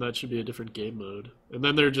 bans, then that should be a different game mode. And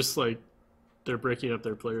then they're just they're breaking up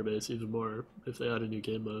their player base even more if they add a new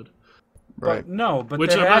game mode. Right. But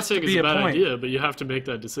Which there I'm not has to saying is be a a bad point. idea, but you have to make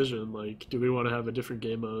that decision. Do we want to have a different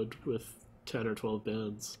game mode with 10 or 12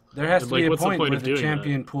 bans? There has And, to be a what's the point point where of the doing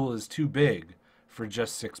champion pool is too big for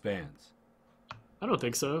just 6 bans. I don't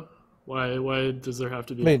think so. Why does there have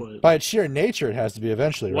to be I a mean, point? by its sheer nature, it has to be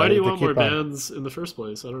eventually. Why right? do you If they want more keep on- bans in the first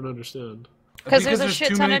place? I don't understand. Because there's a too shit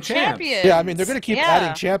ton many of champs. champions. Yeah, I mean, they're going to keep Yeah.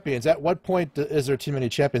 adding champions. At what point is there too many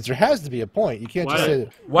champions? There has to be a point. You can't just Why? say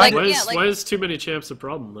that. Why? Like, did- yeah, Why is too many champs a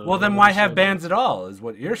problem though? well, I then don't why have understand. bans at all? Is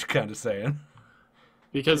what you're kind of saying.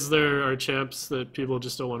 Because there are champs that people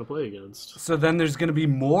just don't want to play against. So then there's going to be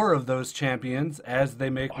more of those champions as they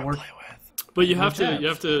make more. But you More have to champs.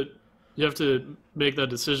 you have to make that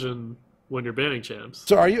decision when you're banning champs.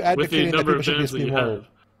 So are you with the advocating that number people of should bans just that be you more? have.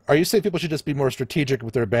 are you saying people should just be more strategic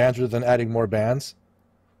with their bans rather than adding more bans,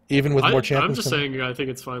 even with more champions? I'm just saying I think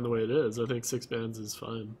it's fine the way it is. I think 6 bans is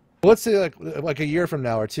fine. Let's say like a year from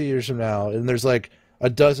now or 2 years from now, and there's like a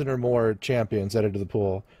dozen or more champions added to the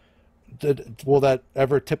pool. Will that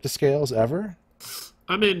ever tip the scales ever?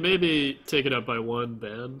 I mean, maybe take it up by 1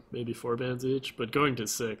 ban, maybe 4 bans each, but going to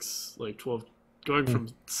 6, like 12, going from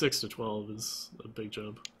 6 to 12 is a big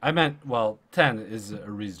jump. I meant, well, 10 is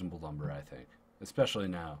a reasonable number, I think, especially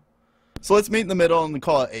now. So let's meet in the middle and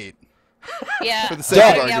call it 8. Yeah. For the sake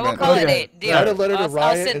of yeah, argument. we'll call it 8. Deal. Write a letter to I'll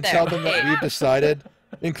Riot sit and there. tell them that 8. we've decided,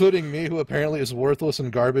 including me, who apparently is worthless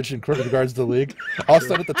and garbage in regards to the league. I'll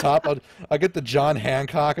start at the top. I'll get the John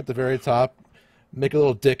Hancock at the very top, make a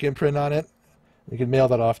little dick imprint on it. You can mail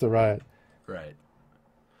that off to Riot. Right.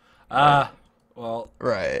 Well,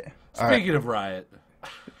 Right. speaking of Riot,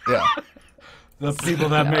 Yeah. the people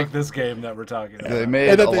that make this game that we're talking about, They made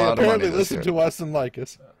And a that they lot of money apparently this listen year. to us and like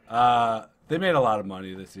us. they made a lot of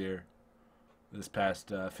money this year, this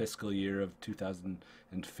past fiscal year of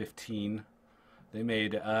 2015. They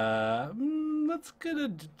made, let's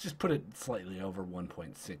just put it slightly over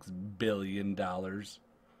 $1.6 billion.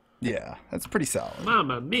 Yeah, that's pretty solid.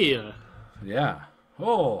 Mamma mia. Yeah.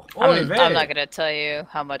 Oh, I'm not going to tell you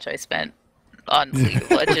how much I spent on League of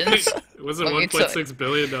Legends. Was it Let me $1.6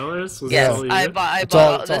 billion? Was this Yes, all I year?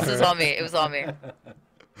 bought. This is on me. It was on me.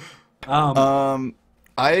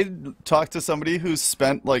 I talked to somebody who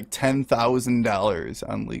spent like $10,000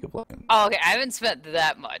 on League of Legends. Oh, okay. I haven't spent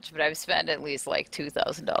that much, but I've spent at least like Guido?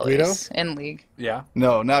 $2,000 in League. Yeah.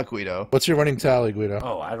 No, not Guido. What's your running tally, Guido?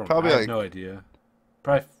 Oh, I don't. Probably I have like- no idea.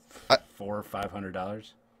 Probably $400 or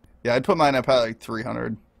 $500. Yeah, I'd put mine at probably like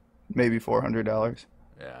 $300, maybe $400.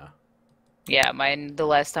 Yeah. Yeah, mine. The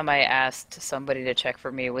last time I asked somebody to check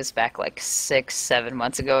for me was back like 6-7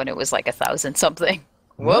 months ago, and it was like 1,000 something.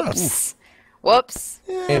 Whoops. Whoops.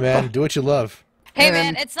 Hey, man, do what you love. Hey And-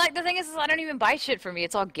 man, it's like the thing is I don't even buy shit for me.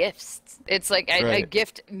 It's all gifts. It's like I Right.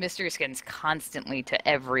 gift mystery skins constantly to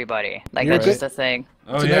everybody. Like You're that's a just a thing.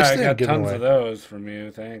 Oh It's a yeah, nice I thing got giving tons away. of those from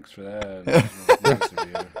you. Thanks for that. That was nice of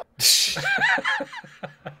you.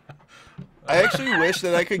 I actually wish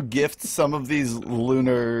that I could gift some of these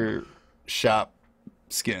lunar shop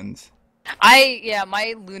skins.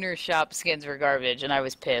 My lunar shop skins were garbage, and I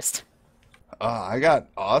was pissed. I got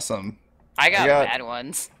awesome. I got got- bad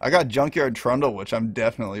ones. I got Junkyard Trundle, which I'm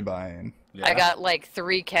definitely buying. Yeah. I got like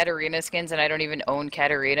 3 Katarina skins, and I don't even own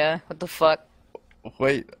Katarina. What the fuck?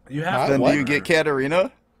 Wait, You have then what? do you get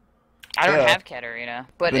Katarina? I don't Yeah. have Katarina,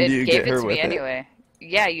 but Then it do you gave get it her to me with it? anyway.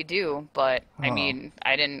 Yeah, you do, but I Huh. mean,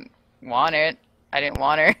 I didn't want it. I didn't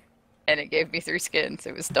want her, and it gave me 3 skins.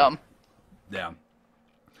 It was dumb. Yeah.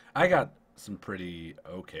 I got some pretty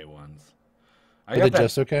okay ones. I Are got they that.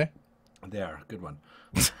 just okay? They are good one.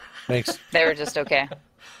 Thanks. They were just okay.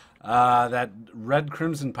 That red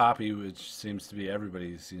crimson poppy, which seems to be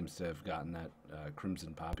everybody seems to have gotten that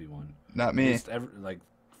crimson poppy one. Not At me. least like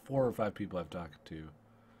 4 or 5 people I've talked to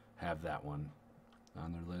have that one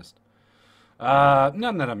on their list.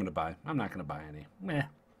 None that I'm gonna buy. I'm not gonna buy any. Meh.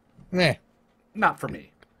 Meh. Not for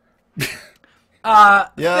me. Yeah.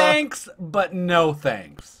 Thanks, but no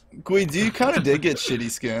thanks. Guido, you kind of did get shitty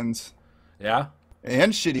skins. Yeah?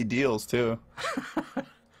 And shitty deals, too.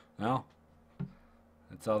 Well,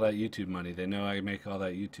 it's all that YouTube money. They know I make all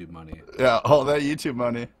that YouTube money. Yeah, all that YouTube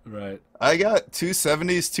money. Right. I got 2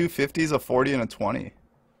 70s, 2 50s, a 40, and a 20.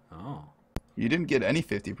 Oh, You didn't get any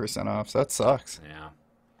 50% off, so that sucks. yeah.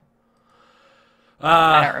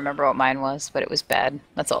 I don't remember what mine was, but it was bad.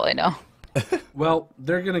 That's all I know. Well,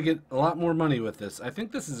 they're going to get a lot more money with this. I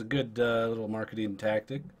think this is a good little marketing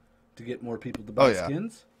tactic to get more people to buy yeah.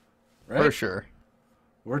 skins. Right? For sure.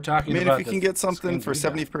 We're I talking mean, about if you the can get something skins for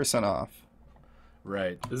we got. 70% off.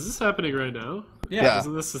 Right. Is this happening right now? Yeah.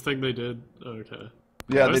 Isn't this the thing they did? Oh, okay.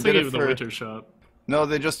 Yeah, I they was did thinking it of the for... winter shop. No,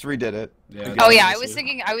 they just redid it. Yeah. Oh yeah, I obviously.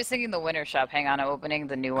 was thinking the winter shop. Hang on, I'm opening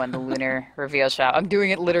the new one, the lunar reveal shop. I'm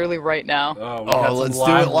doing it literally right now. Oh, we Oh, got some let's do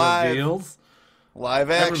live it live. reveals.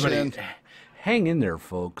 Live action. Everybody, hang in there,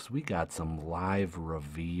 folks. We got some live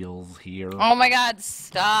reveals here. Oh my god,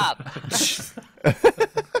 stop.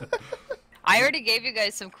 I already gave you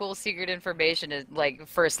guys some cool secret information to like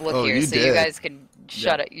first look Oh, here, you so you did. guys can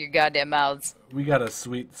shut up your goddamn mouths. We got a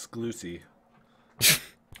sweet exclusive.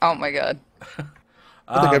 Oh my god.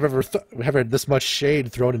 I don't think I've ever had this much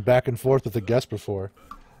shade thrown in back and forth with a guest before.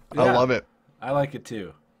 Yeah. I love it. I like it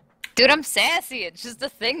too. Dude, I'm sassy. It's just a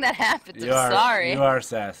thing that happens. I'm sorry. You are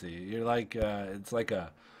sassy. You're like it's like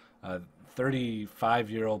a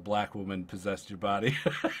 35-year-old black woman possessed your body.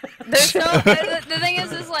 There's no. The thing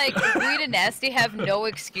is like we did and Nasty have no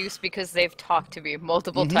excuse because they've talked to me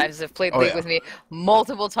multiple times. They've played Oh, League yeah. with me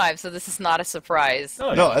multiple times, so this is not a surprise.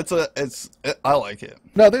 Oh, No, yeah. I like it.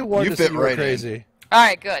 No, they warned You us that fit you were right in. crazy. All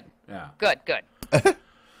right, good. Yeah. Good, good.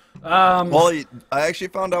 Well, I actually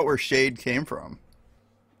found out where shade came from.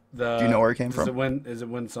 Do you know where it came from? Is it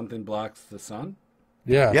when something blocks the sun?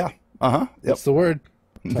 Yeah. Yeah. Uh-huh. Yep. That's the word.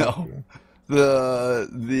 No.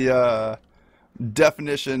 The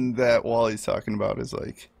definition that Wally's talking about is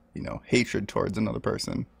like, hatred towards another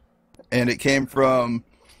person. And it came from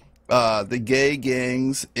the gay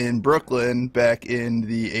gangs in Brooklyn back in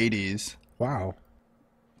the 80s. Wow.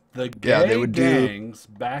 The gay they would gangs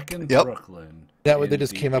back in Yep. Brooklyn. That way in they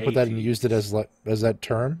just the came up with that and 80s. used it as that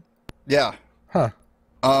term? Yeah. Huh.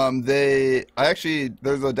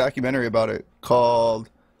 There's a documentary about it called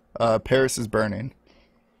Paris is Burning.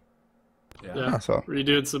 Yeah. So Were you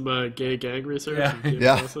doing some gay gang research? Yeah. and game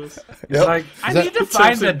Yeah. analysis? It's Yep. like, I that- need to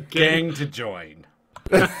find a Tips and gang- gang to join.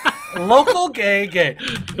 Local gay gang.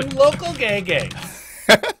 Local gay gang.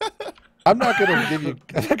 I'm not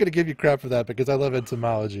gonna give you crap for that because I love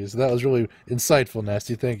entomology. So that was really insightful,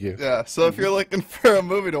 Nasty. Thank you. Yeah, so if you're looking for a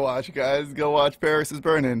movie to watch, guys, go watch Paris is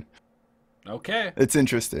Burning. Okay. It's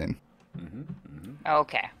interesting.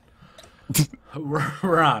 Okay.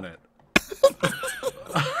 We're on it.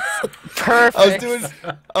 Perfect.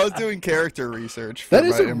 I was doing character research for That my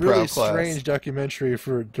is a improv really class. strange documentary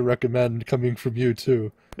to recommend coming from you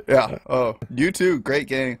too. Yeah. Oh, you too. Great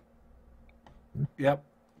gang. Yep.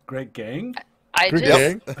 Great gang. I Great just,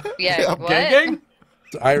 gang. yeah, Yep. what? Gay gang?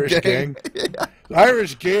 It's Irish gang.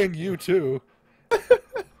 Irish gang, you too.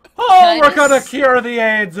 Oh, we're just- gonna cure the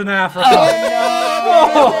AIDS in Africa.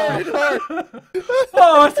 Oh,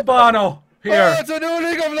 Oh, it's Bono. Here. it's a new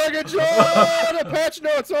League of Legends! Oh, the patch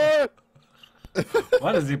notes on!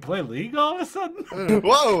 What, does he play League all of a sudden?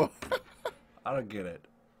 Whoa. I don't get it.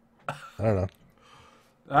 I don't know.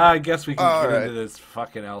 I guess we can All get right. into this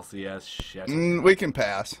fucking LCS shit. We can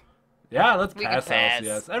pass. Yeah, let's We can pass pass.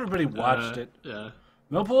 LCS. Everybody watched it. Yeah.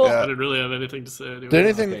 Millpool? Yeah. I didn't really have anything to say anyway. Did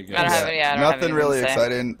anything? Okay, good. I don't have any. I don't have Nothing anything really to say.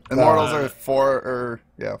 exciting. Immortals are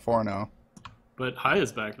 4-0. But High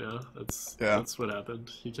is back now. That's Yeah. what happened.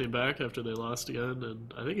 He came back after they lost again,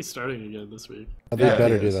 and I think he's starting again this week. They Yeah,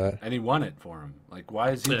 better he do is. that. And he won it for him. Like, why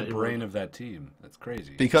is he Yeah, the he brain won. of that team? That's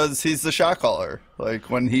crazy. Because he's the shot caller. Like,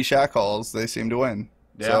 when he shot calls, they seem to win.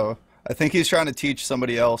 Yeah. So, I think he's trying to teach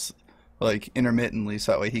somebody else, like, intermittently,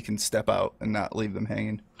 so that way he can step out and not leave them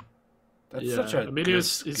hanging. That's Yeah, such a I mean, good he's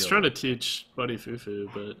skill. trying to teach Buddy Fufu,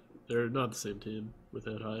 but they're not the same team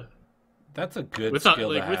without High. That's a good With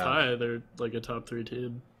skill like to with have. High, they're like a top 3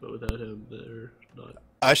 team, but without him, they're not.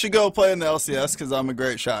 I should go play in the LCS because I'm a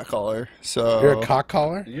great shot caller. So You're a cock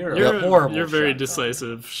collar? You're You're a horrible You're very shot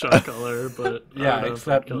decisive shot caller, but I Yeah, don't know if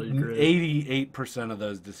I'd except call you great. 88% of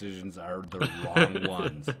those decisions are the wrong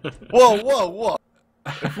ones. Whoa.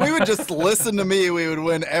 If we would just listen to me, we would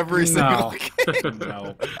win every single No. game.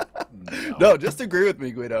 No. No, just agree with me,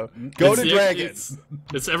 Guido. Go It's to the- Dragons.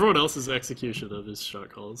 It's everyone else's execution of his shot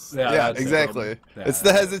calls. Yeah, that's it. exactly. Yeah, It's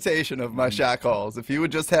the hesitation of my shot calls. If you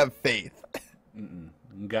would just have faith.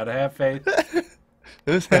 You gotta have faith.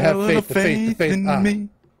 Just have have a little faith, the faith, the faith, in ah. me.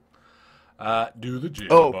 Do the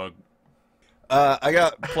jitterbug. Oh. I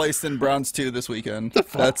got placed in bronze 2 this weekend.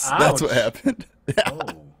 That's what Ouch. happened. Yeah,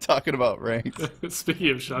 Oh. talking about ranks. Speaking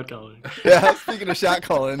of shot calling, Yeah, speaking of shot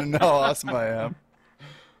calling and how awesome I am.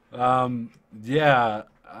 Yeah,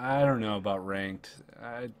 I don't know about ranked.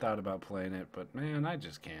 I thought about playing it, but man, I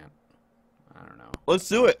just can't. I don't know. Let's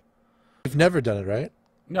do it. You've never done it, right?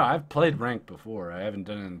 No, I've played ranked before. I haven't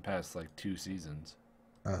done it in the past like 2 seasons.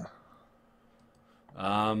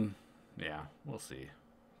 Yeah, we'll see.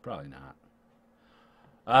 Probably not.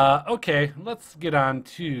 Okay, let's get on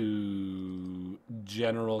to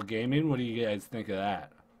general gaming. What do you guys think of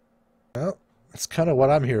that? Well, that's kind of what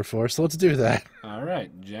I'm here for, so let's do that. All right,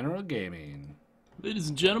 general gaming. ladies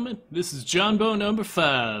and gentlemen, this is John Bow number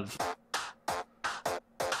 5.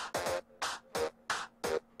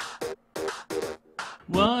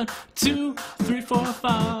 One, two, three, 4,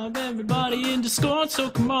 5. Everybody in Discord, so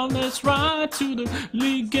come on, let's ride to the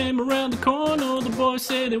league game around the corner. The boys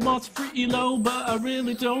say they want some free elo, but I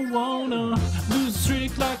really don't wanna lose a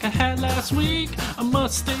streak like I had last week. I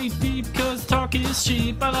must stay deep, cause talk is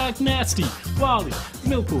cheap. I like Nasty, Wally,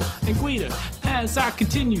 Millpool, and Guida. As I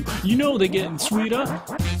continue, you know they're getting sweeter.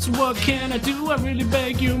 So what can I do? I really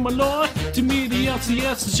beg you, my lord. To me, the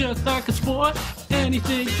LCS is just like a sport.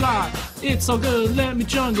 Anything fly, it's all good, let me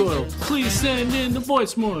jungle. Please send in the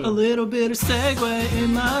voicemail. A little bit of segue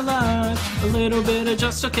in my life, a little bit of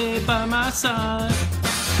just okay by my side.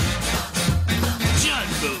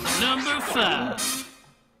 Jumbo number 5.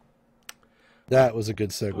 That was a good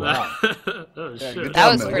segue. Oh, shit. good That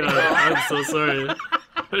job, was man. pretty God, cool. I'm so sorry.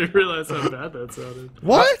 I didn't realize how bad that sounded.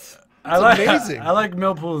 What? I like amazing. I like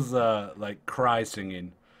Millpool's like cry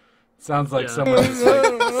singing. Sounds like Yeah. someone just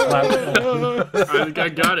like I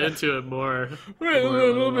got into it more. a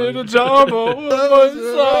little bit of Jumbo on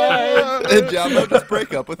one side. Did Jumbo just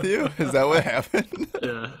break up with you? Is that what happened?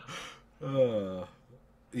 Yeah.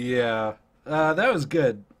 Yeah, that was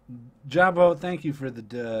good. Jumbo, thank you for the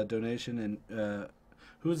donation. And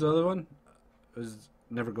who's the other one? It was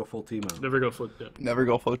Never Go Full Team. Never go flip. Yeah. Never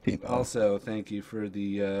go full team. Also, thank you for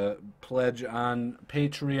the pledge on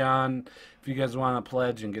Patreon. If you guys want to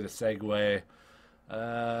pledge and get a segue,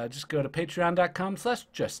 just go to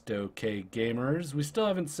patreon.com/justokgamers. We still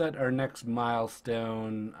haven't set our next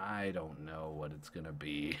milestone. I don't know what it's going to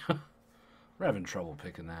be. We're having trouble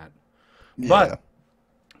picking that. Yeah. But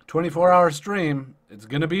 24-hour stream, it's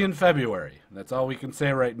going to be in February. That's all we can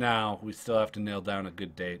say right now. We still have to nail down a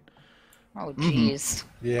good date. Oh, jeez.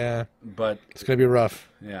 Yeah, But it's gonna be rough.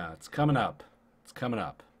 yeah, it's coming up. It's coming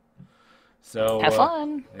up. So Have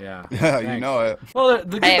fun. Yeah. Yeah, you thanks. know it. Well, the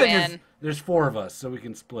good Hey, thing is man. there's 4 of us, so we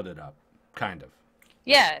can split it up, kind of.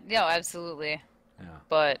 Yeah, no, absolutely. Yeah.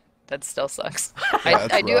 But that still sucks.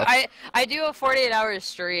 that's I do rough. I do a 48-hour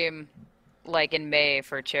stream like in May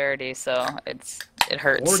for charity, so it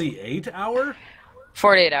hurts. 48-hour?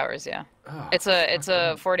 48 hours, yeah. Oh, It's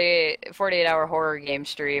a 48-hour horror game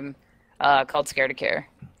stream called Scare to Care,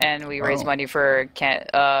 and we raise Oh. money for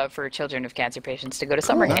children of cancer patients to go to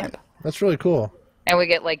summer camp. That's really cool. And we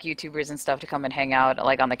get like YouTubers and stuff to come and hang out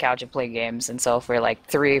like on the couch and play games. And so for like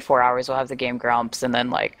 3-4 hours we'll have the Game Grumps, and then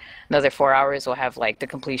like another 4 hours we'll have like the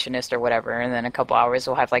Completionist or whatever, and then a couple hours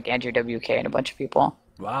we'll have like Andrew WK and a bunch of people.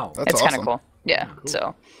 wow. That's It's kind of awesome. cool. Yeah.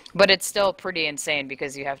 So, but it's still pretty insane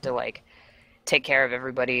because you have to like take care of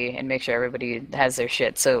everybody and make sure everybody has their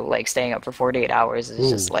shit. So like staying up for 48 hours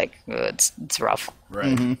is just like it's rough.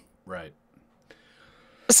 Right. Right.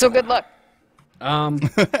 So good luck.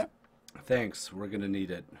 Thanks. We're going to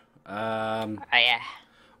need it. Yeah.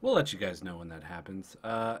 We'll let you guys know when that happens.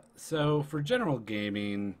 So for general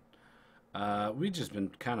gaming, we've just been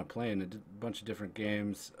kind of playing a bunch of different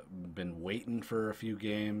games. Been waiting for a few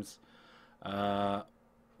games.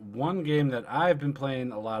 One game that I've been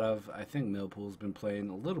playing a lot of, I think Millpool's been playing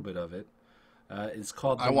a little bit of it, is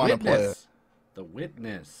called The I wanna Witness. play it. The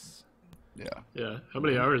Witness. Yeah. Yeah. How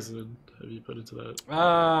many hours have you put into that?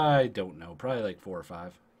 I don't know. Probably like 4 or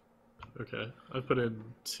 5. Okay. I've put in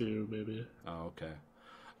 2 maybe. Oh, okay.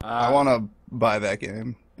 I want to buy that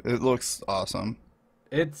game. It looks awesome.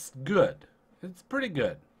 It's good. It's pretty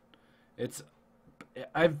good.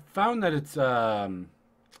 I've found that it's how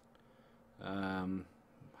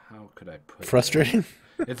could I put Frustrating.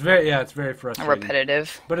 it? It's very frustrating.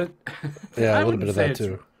 Repetitive. But it Yeah, I a little wouldn't bit of say that it's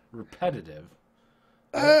too. repetitive.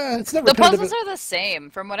 It's not The repetitive. puzzles are the same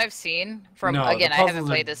from what I've seen. From No, again, the I haven't puzzles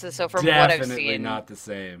played are this, so from what I've Definitely seen, not the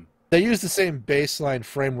same. They use the same baseline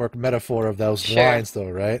framework metaphor of those Sure. lines, though,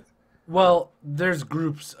 right? Well, there's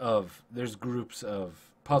groups of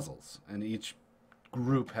puzzles, and each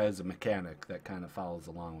group has a mechanic that kind of follows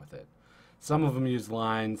along with it. Some of them use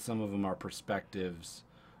lines, some of them are perspectives,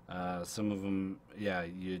 some of them,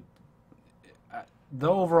 the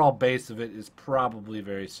overall base of it is probably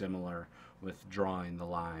very similar with drawing the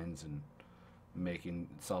lines and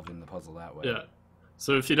solving the puzzle that way. Yeah.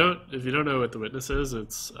 So if you don't know what The Witness is,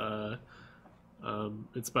 it's by a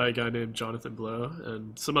guy named Jonathan Blow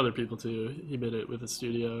and some other people too. He made it with a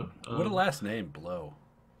studio. What a last name, Blow.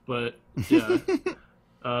 But yeah,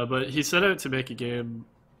 but he set out to make a game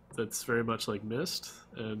that's very much like Myst,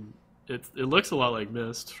 and it looks a lot like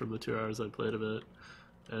Myst from the 2 hours I played of it.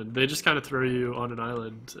 And they just kind of throw you on an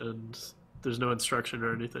island, and there's no instruction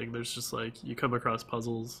or anything. There's just like you come across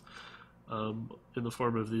puzzles in the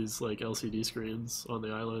form of these like LCD screens on the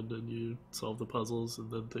island, and you solve the puzzles, and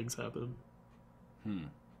then things happen.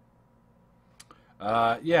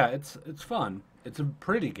 Yeah, it's fun. It's a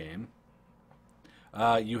pretty game.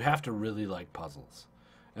 You have to really like puzzles.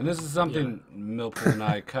 And this is something Millpool and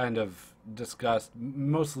I kind of discussed.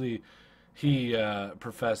 Mostly he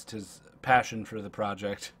professed his passion for the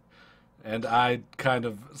project, and I kind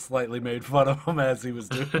of slightly made fun of him as he was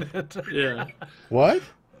doing it. Yeah. What?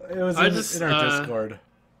 It was in our Discord.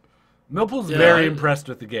 Millpool's Yeah, very impressed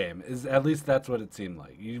with the game. At least that's what it seemed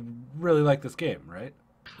like. You really like this game, right?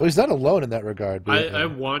 Well, he's not alone in that regard. But, I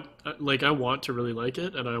want to really like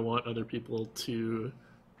it, and I want other people to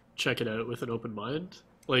check it out with an open mind.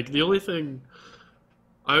 Like, the only thing,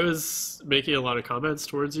 I was making a lot of comments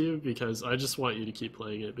towards you because I just want you to keep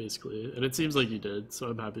playing it, basically, and it seems like you did, so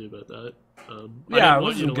I'm happy about that. Yeah, I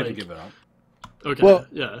wasn't going to give it up. Okay, Well-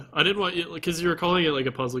 yeah. I didn't want you, because you were calling it like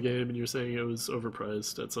a puzzle game, and you were saying it was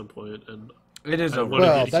overpriced at some point, and It is I overpriced. wanted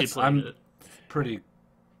Well, you to keep that's- playing I'm it. pretty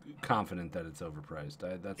confident that it's overpriced.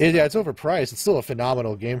 Yeah, it's overpriced. It's still a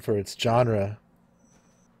phenomenal game for its genre.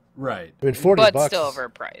 Right. I mean, 40 but bucks. still It's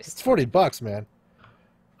overpriced. $40, man.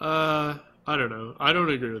 I don't know. I don't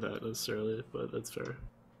agree with that necessarily, but that's fair.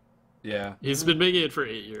 Yeah. He's been making it for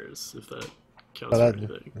 8 years, if that counts Well, for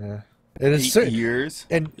anything. Yeah. And it's 8 years.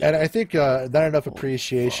 And I think not enough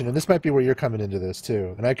appreciation, and this might be where you're coming into this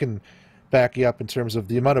too. And I can back you up in terms of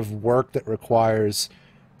the amount of work that requires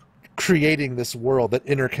creating this world that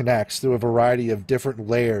interconnects through a variety of different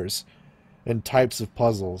layers and types of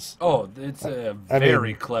puzzles. Oh, it's a I very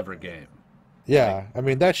mean- clever game. Yeah, I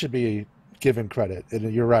mean that should be given credit.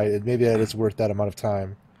 And you're right. Maybe that it's worth that amount of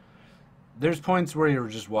time. There's points where you're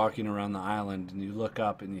just walking around the island and you look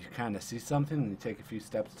up and you kind of see something and you take a few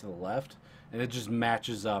steps to the left and it just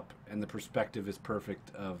matches up and the perspective is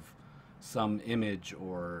perfect of some image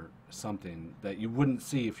or something that you wouldn't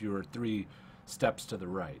see if you were 3 steps to the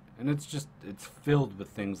right. And it's filled with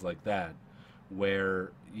things like that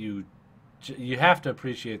where you have to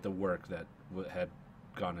appreciate the work that had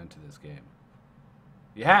gone into this game.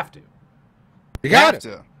 You have to. You Have got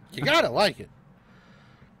to. You gotta like it.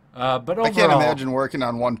 But overall, I can't imagine working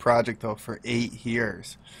on one project though for 8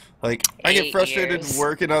 years. Like I get 8 frustrated years.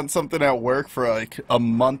 working on something at work for like a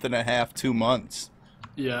month and a half, 2 months.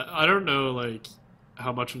 Yeah, I don't know like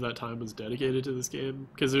how much of that time was dedicated to this game,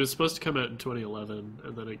 because it was supposed to come out in 2011,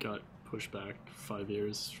 and then it got pushed back 5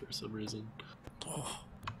 years for some reason. He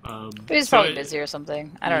was so probably busy or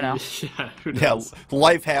something. I don't know. Yeah, who Yeah, knows?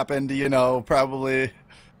 life happened, you know, probably.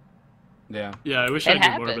 yeah. Yeah, I wish It I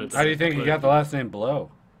knew more happens. about How do you think you got the last name Blow?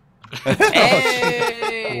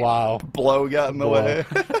 Hey! Wow. Blow got in the Blow. way.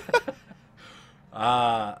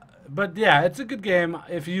 But yeah, it's a good game.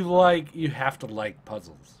 If you have to like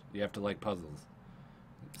puzzles. You have to like puzzles.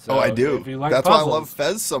 So Oh, I do. If you like That's puzzles, why I love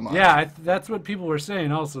Fez so much. Yeah, that's what people were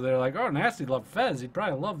saying also. They're like, oh, Nasty loved Fez. He'd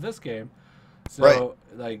probably love this game. So,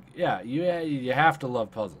 Right. like, yeah, you have to love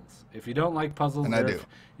puzzles. If you don't like puzzles, And I or do. if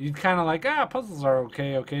you kind of like, puzzles are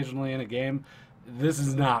okay occasionally in a game, this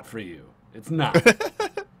is not for you. It's not.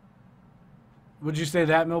 Would you say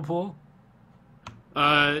that, Millpool?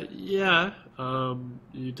 Yeah.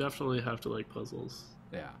 You definitely have to like puzzles.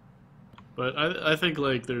 Yeah. But I think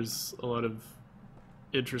like there's a lot of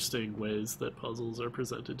interesting ways that puzzles are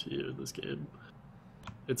presented to you in this game.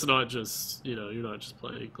 It's not just, you're not just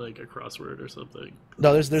playing like a crossword or something.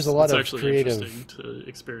 No, there's a lot It's of actually creative. interesting to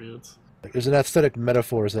experience. There's an aesthetic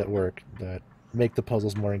metaphors at work that make the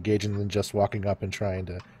puzzles more engaging than just walking up and trying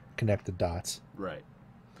to connect the dots. Right.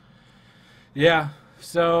 Yeah.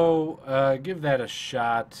 So give that a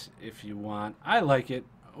shot if you want. I like it.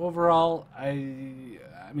 Overall, I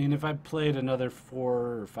mean, if I played another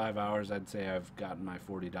 4 or 5 hours, I'd say I've gotten my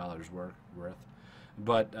 $40 worth.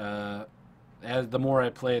 But as the more I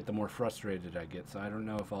play it, the more frustrated I get. So I don't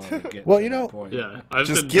know if I'll ever get Well, to you know- that point. Yeah, I've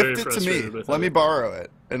Just been very gift it to me. frustrated with Let it. me borrow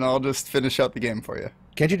it, and I'll just finish out the game for you.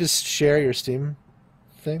 Can't you just share your Steam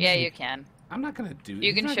thing? Yeah, you can. I'm not gonna do. You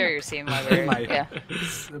he's can not share gonna your Steam play library. Yeah.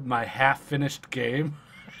 my half-finished game.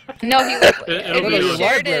 No, he would. It'll If be you a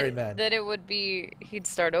shared library, it, man. then it would be he'd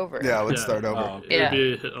start over. Yeah, let's Yeah. start over. Oh. It would Yeah.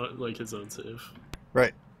 be like his own save.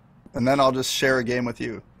 Right. And then I'll just share a game with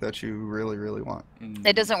you that you really, really want.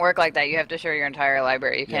 It doesn't work like that. You have to share your entire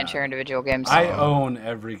library. You can't Yeah. share individual games. I own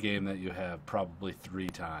every game that you have probably 3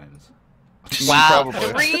 times. Wow, Probably.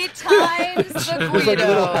 3 times the There's like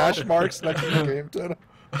little Guido. hash marks next to the game title.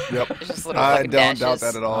 Yep. It's just little I fucking don't doubt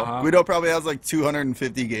dashes. that at all. Uh-huh. Guido probably has like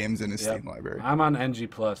 250 games in his Yep. Steam library. I'm on NG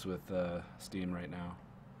Plus with Steam right now.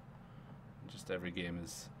 Just every game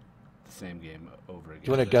is the same game over again.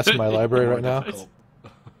 Do you want to guess my library right now? Difficult.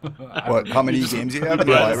 What? How many games do you have in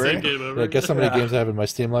your Yeah, same library? game over. Yeah, guess how many games I have in my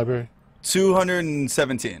Steam library?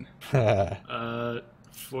 217.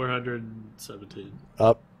 417.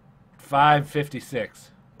 Up,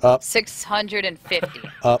 556. up, 650.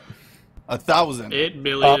 up. 1,000.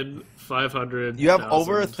 8,500,000. You have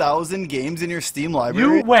over 1,000 games in your Steam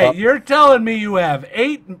library? You wait. You're telling me you have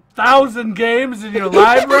 8,000 games in your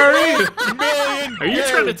library? Are you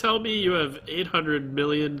trying to tell me you have 800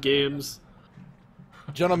 million games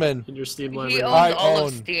Gentlemen, in your Steam He library? owns I all own-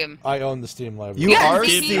 of Steam. I own the Steam library. You Yeah, are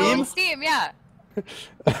he Steam? owns Steam, yeah.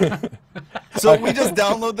 So we just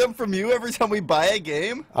download them from you every time we buy a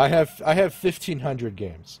game? I have 1,500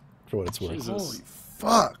 games for what it's worth. Jesus. Holy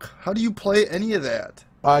fuck. How do you play any of that?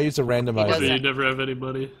 I use a He So randomizer. doesn't. you never have any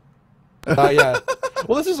money? Yeah.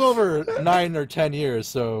 Well, this is over 9 or 10 years,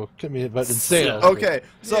 so could be, but in sales. Okay,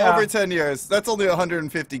 so Yeah. over 10 years, that's only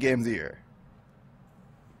 150 games a year.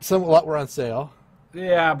 A lot were on sale.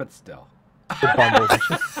 Yeah, but still. The bundles and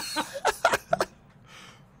shit.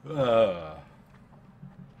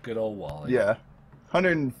 Good old Wally. Yeah.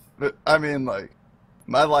 100. I mean, like,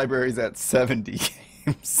 my library's at 70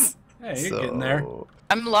 games. Hey, you're getting there.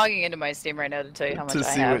 I'm logging into my Steam right now to tell you how much I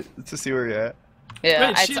have. To see where you're at. Yeah,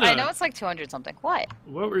 Wait, I Sheena. know it's like 200 something. What?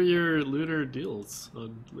 What were your looter deals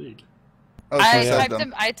on League? Oh, I she said typed them.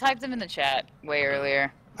 them. I typed them in the chat way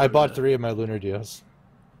earlier. I bought 3 of my lunar deals.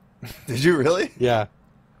 Did you really? Yeah.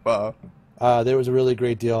 Wow. There was a really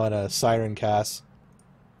great deal on a Siren Cass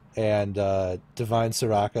and Divine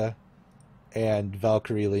Soraka and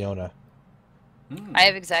Valkyrie Leona. I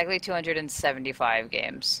have exactly 275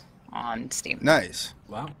 games on Steam. Nice.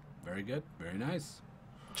 Wow. Very good. Very nice.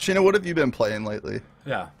 Sheena, what have you been playing lately?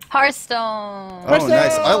 Yeah. Hearthstone. Oh,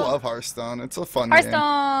 nice. I love Hearthstone. It's a fun game.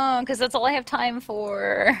 Hearthstone, because that's all I have time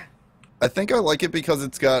for. I think I like it because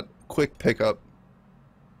it's got quick pickup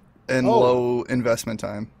and low investment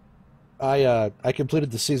time. I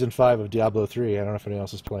completed the season 5 of Diablo 3. I don't know if anyone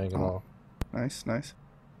else is playing at all. Nice, nice.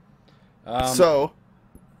 So.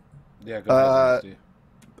 Yeah, go ahead,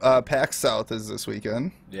 Rusty. PAX South is this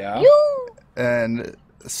weekend. Yeah. And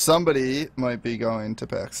somebody might be going to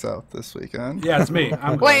PAX South this weekend. Yeah, it's me.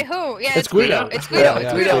 I'm Wait, going. who? Yeah, It's Guido. It's Guido. Yeah,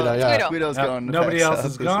 It's Guido. Guido. It's Guido. Guido's going to Nobody PAX else South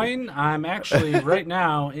is this going. I'm actually right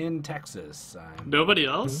now in Texas. Nobody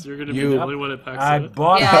else? You're gonna be You- the only one at PAX I South?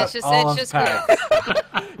 bought Yeah, out it's just all of Guido.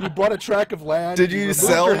 PAX. You bought a tract of land. Did you removed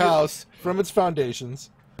sell your your- house from its foundations?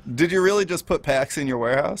 Did you really just put PAX in your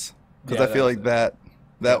warehouse? Because Yeah, I feel that's like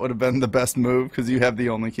that would have been the best move because you have the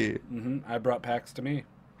only key. I brought PAX to me.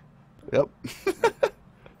 Yep.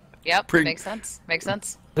 Yep, Bring- makes sense. Makes sense.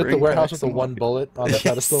 Is it the Bring warehouse PAX with the and one bullet on the Yes.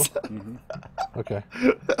 pedestal? Okay.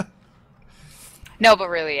 No, but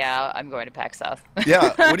really, yeah, I'm going to PAX South.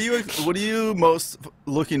 Yeah. What are you most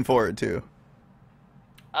looking forward to?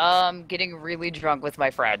 Getting really drunk with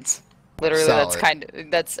my friends. Literally,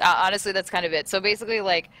 Solid. that's honestly that's kind of it. So basically,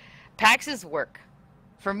 like, PAX is work.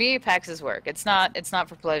 For me, PAX is work. It's not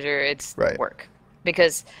for pleasure. It's Right. work.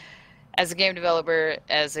 Because as a game developer,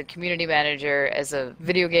 as a community manager, as a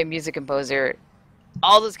video game music composer,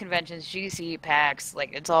 all those conventions, GC, PAX,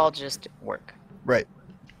 like, it's all just work. Right.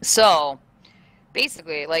 So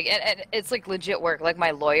basically, like, and it's like legit work. Like,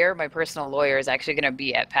 my personal lawyer is actually going to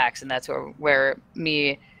be at PAX, and that's where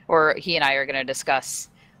he and I are going to discuss,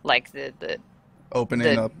 like, the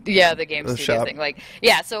Opening up. Yeah, the game the studio shop. thing. Like,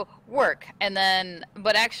 yeah, so work. And then,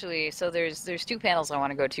 but actually, so there's 2 panels I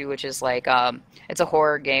want to go to, which is like, it's a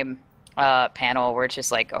horror game panel where it's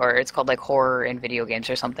just like, or it's called like horror in video games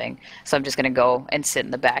or something. So I'm just going to go and sit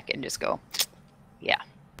in the back and just go, yeah.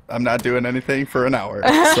 I'm not doing anything for an hour,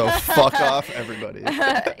 so fuck off, everybody.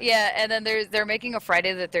 Yeah, and then they're making a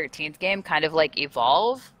Friday the 13th game, kind of like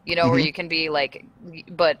Evolve, where you can be like,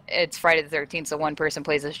 but it's Friday the 13th, so one person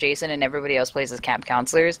plays as Jason and everybody else plays as camp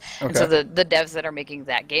counselors. And so the devs that are making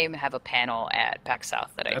that game have a panel at PAX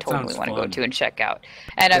South that I totally want to go to and check out.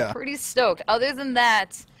 And I'm pretty stoked. Other than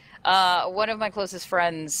that, one of my closest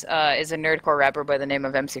friends is a nerdcore rapper by the name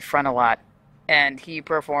of MC Frontalot. And he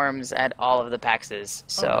performs at all of the PAXs,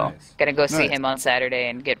 so gonna go see him on Saturday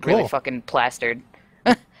and get really fucking plastered.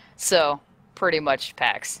 So pretty much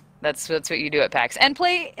PAX. That's what you do at PAX, and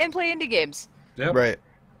play indie games. Yep. Right.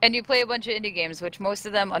 And you play a bunch of indie games, which most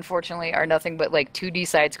of them, unfortunately, are nothing but like 2D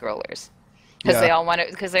side scrollers, because they all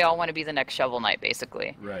want to be the next Shovel Knight,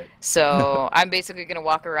 basically. Right. So I'm basically gonna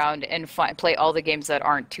walk around and play all the games that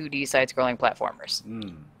aren't 2D side scrolling platformers.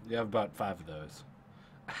 You have about 5 of those.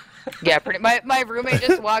 Yeah, my roommate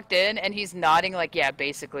just walked in and he's nodding like, yeah,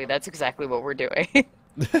 basically that's exactly what we're doing.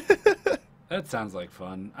 That sounds like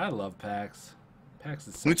fun. I love PAX. PAX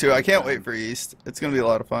is so Me too. I can't fun. wait for East. It's gonna be a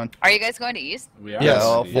lot of fun. Are you guys going to East? We are. Yeah,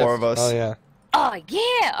 all Yes. 4 of us. Oh yeah. Oh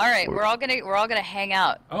yeah. All right, we're all gonna hang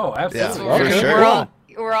out. Oh, absolutely. Yeah, for We're sure.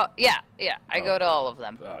 all yeah. I go to all of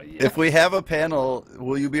them. Oh, yeah. If we have a panel,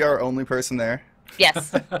 will you be our only person there?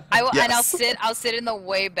 Yes. I will, and Yes. I'll sit in the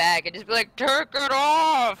way back and just be like, take it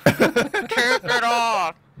off. Take it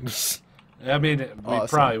off. I mean, we Awesome.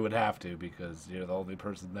 probably would have to because you're the only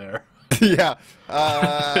person there. Yeah.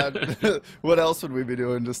 What else would we be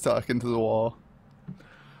doing? Just talking to the wall.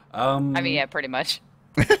 I mean, yeah, pretty much.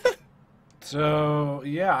 So,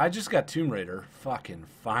 yeah, I just got Tomb Raider. Fucking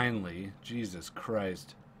finally. Jesus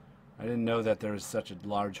Christ. I didn't know that there was such a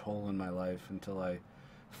large hole in my life until I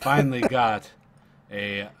finally got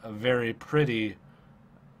a very pretty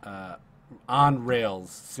on-rails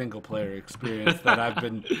single-player experience that I've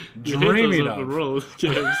been You hate dreaming those open of. world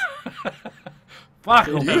games. Fuck.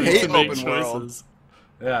 You Having hate to make open world. choices.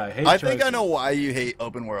 Yeah, I hate I think I choices. know why you hate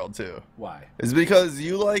open world too. Why. It's because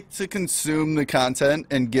you like to consume the content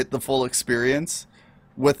and get the full experience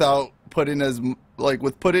without putting as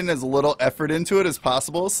little effort into it as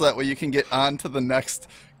possible, so that way you can get on to the next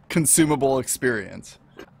consumable experience.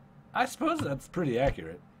 I suppose that's pretty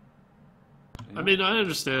accurate. I mean, I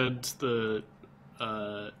understand the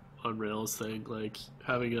on Rails thing, like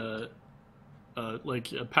having a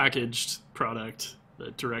packaged product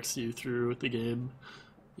that directs you through the game,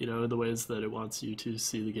 you know, in the ways that it wants you to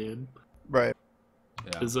see the game. Right.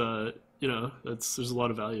 Yeah. Is you know, there's a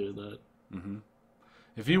lot of value in that. Mm-hmm.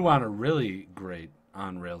 If you want a really great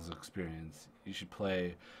on-rails experience, you should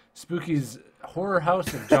play Spooky's Horror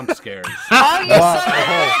House of Jump Scares. Oh, you son of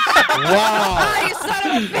a Wow. Oh, you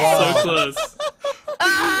son of a bitch! So close.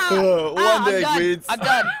 One day, I'm done. Weeds. I'm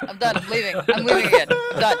done. I'm done. I'm leaving. I'm leaving again.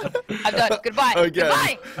 I'm done. I'm done. Goodbye. Again.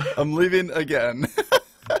 Goodbye. I'm leaving again.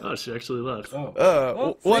 Oh, she actually left.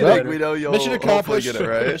 Oh. One see day, you later. Guido, you'll Mission hopefully accomplished. get it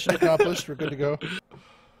right. Mission accomplished. We're good to go.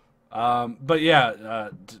 But yeah,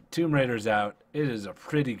 Tomb Raider's out. It is a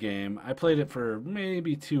pretty game. I played it for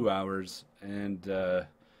maybe 2 hours, and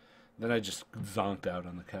then I just zonked out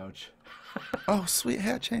on the couch. Oh, sweet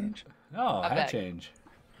hat change. Oh, I'm hat back. change.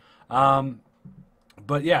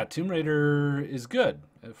 But yeah, Tomb Raider is good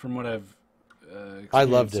from what I've I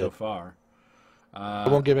loved experienced so it. far. I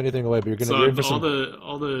won't give anything away, but you're So gonna.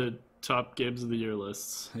 all the top games of the year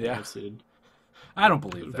lists Yeah. I've seen. I don't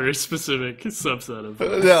believe A that. very specific subset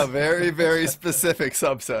of Yeah, very, very specific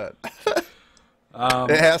subset.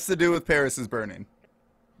 It has to do with Paris is Burning.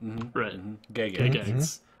 right. Gay Gay game.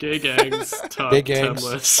 gangs. Gay gangs top Gay 10 gangs.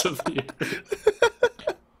 lists of the year.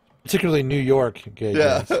 particularly New York gay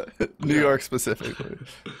Yeah, guys. New York specifically.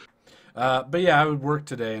 But yeah, I would work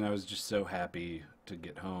today, and I was just so happy to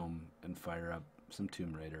get home and fire up some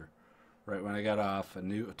Tomb Raider. Right when I got off, a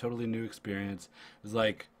totally new experience. It was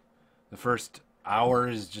like the first hour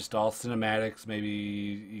is just all cinematics. Maybe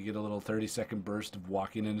you get a little 30-second burst of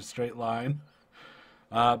walking in a straight line.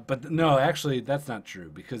 But no, actually, that's not true,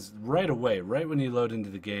 because right away, right when you load into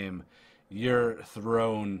the game, you're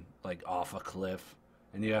thrown like off a cliff,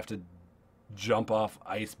 and you have to jump off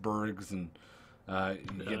icebergs, and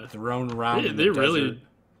you get thrown around in the desert.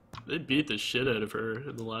 They beat the shit out of her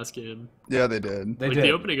in the last game. Yeah, they did. They Like did.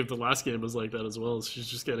 the opening of the last game was like that as well. She's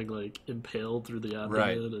just getting like impaled through the abdomen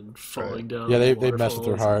Right. and falling down. Yeah, they the messed with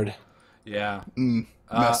her waterfalls. hard. Yeah.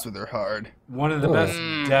 Messed with her hard. One of the best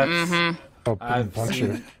deaths Oh, I've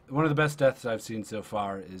puncture. seen. One of the best deaths I've seen so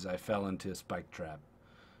far is I fell into a spike trap,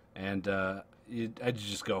 and I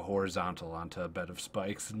just go horizontal onto a bed of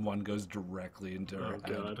spikes, and one goes directly into her Oh head.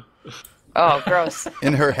 god. Oh, gross.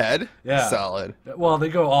 In her head? Yeah. Solid. Well, they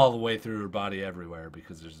go all the way through her body everywhere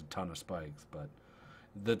because there's a ton of spikes, but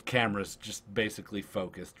the camera's just basically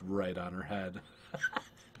focused right on her head.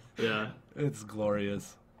 Yeah. It's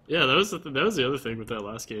glorious. Yeah, that was the other thing with that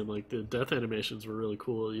last game. Like the death animations were really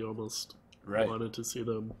cool. You almost Right. wanted to see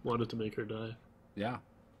them, wanted to make her die. Yeah.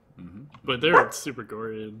 But they were super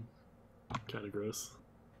gory and kind of gross.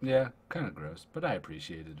 Yeah, kind of gross, but I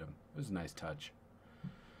appreciated them. It was a nice touch.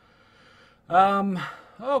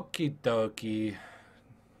 Okie dokie.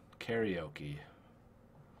 Karaoke.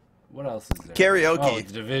 What else is there? Karaoke. Oh,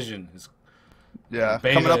 The Division is Yeah.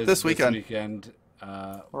 beta Coming up is this weekend.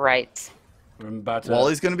 Right. I'm about to,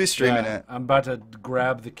 Wally's going to be streaming it. I'm about to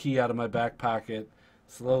grab the key out of my back pocket,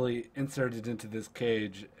 slowly insert it into this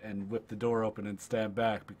cage, and whip the door open and stand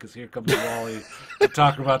back, because here comes Wally to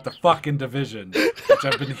talk about the fucking Division, which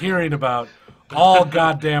I've been hearing about all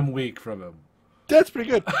goddamn week from him. That's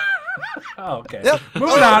pretty good. Oh, okay. Yep.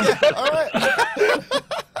 Moving on. All right.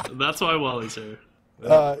 And that's why Wally's here.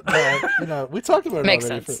 No, we talked about it Makes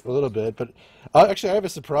already sense. for a little bit, but actually, I have a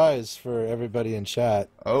surprise for everybody in chat.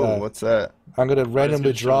 Oh, what's that? I'm going to randomly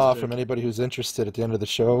gonna show draw his from dick. anybody who's interested at the end of the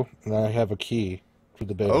show, and I have a key for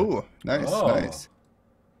the beta. Oh, nice, Oh. nice.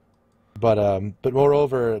 But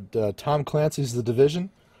moreover, Tom Clancy's The Division.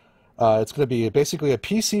 It's going to be basically a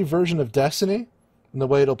PC version of Destiny in the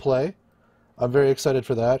way it'll play. I'm very excited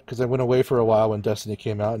for that because I went away for a while when Destiny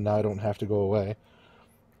came out, and now I don't have to go away.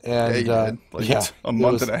 And Yeah, you did. Like yeah, a it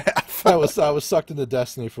month was- and a half. I was sucked into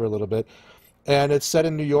Destiny for a little bit, and it's set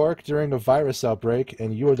in New York during a virus outbreak,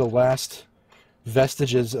 and you are the last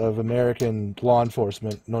vestiges of American law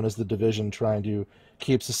enforcement, known as the Division, trying to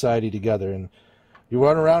keep society together. And you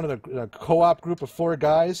run around in a co-op group of 4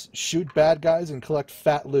 guys, shoot bad guys, and collect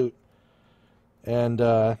fat loot. And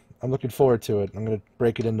I'm looking forward to it. I'm going to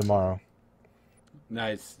break it in tomorrow.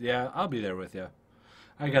 Nice. Yeah, I'll be there with you.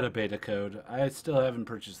 I got a beta code. I still haven't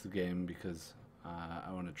purchased the game because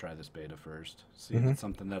I want to try this beta first. See if it's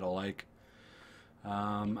something that I'll like.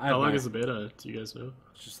 How long is the beta? Do you guys know?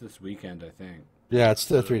 It's just this weekend, I think. Yeah, it's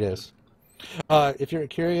 3 days. If you're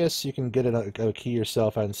curious, you can get a key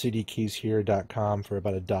yourself on cdkeyshere.com for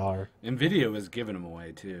about $1. NVIDIA was giving them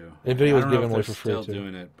away too. NVIDIA was I don't know giving if away they're for free still too.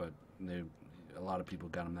 doing it, but a lot of people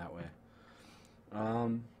got them that way.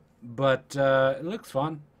 But it looks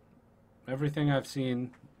fun. Everything I've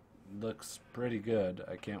seen looks pretty good.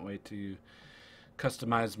 I can't wait to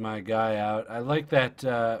customize my guy out. I like that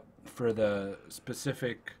for the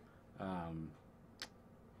specific, I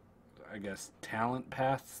guess, talent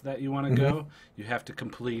paths that you want to go, you have to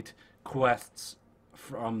complete quests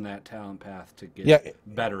from that talent path to get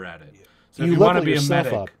better at it. So if you want to be a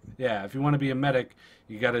medic, if you want to be a medic,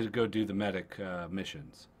 you got to go do the medic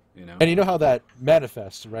missions. You know? And you know how that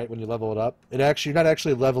manifests, right? When you level it up, you're not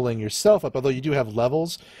actually leveling yourself up, although you do have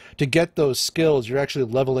levels. To get those skills, you're actually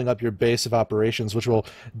leveling up your base of operations, which will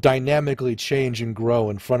dynamically change and grow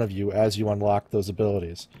in front of you as you unlock those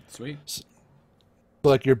abilities. Sweet. So,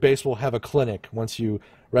 like your base will have a clinic once you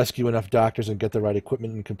rescue enough doctors and get the right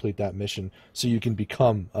equipment and complete that mission, so you can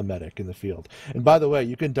become a medic in the field. And by the way,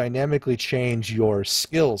 you can dynamically change your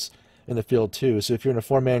skills in the field too. So if you're in a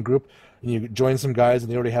 4-man group and you join some guys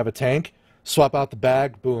and they already have a tank, swap out the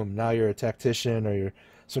bag, boom, now you're a tactician or you're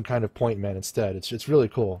some kind of point man instead. It's really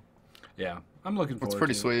cool. Yeah, I'm looking forward to it.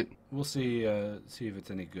 It's pretty sweet. We'll see if it's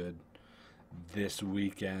any good this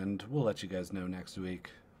weekend. We'll let you guys know next week.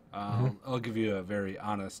 I'll give you a very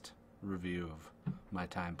honest review of my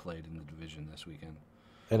time played in the Division this weekend.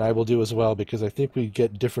 And I will do as well, because I think we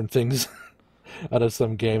get different things out of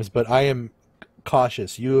some games, but I am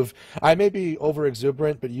cautious. I may be over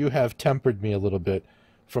exuberant, but you have tempered me a little bit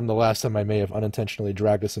from the last time I may have unintentionally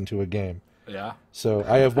dragged us into a game. Yeah. So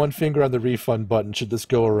I have one finger on the refund button should this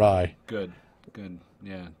go awry. Good.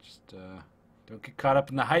 Yeah, just don't get caught up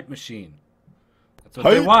in the hype machine. That's what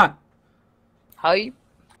they want. Hype.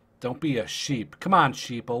 Don't be a sheep. Come on,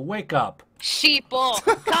 sheeple, wake up. Sheeple.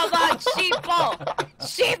 Come on, sheeple.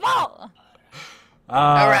 Sheeple.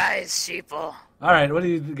 Arise, sheeple. All right, what do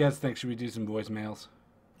you guys think? Should we do some voicemails?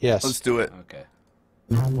 Yes. Let's do it. Okay.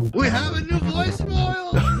 We have a new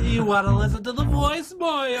voicemail. You want to listen to the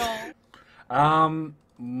voicemail?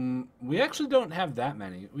 We actually don't have that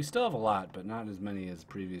many. We still have a lot, but not as many as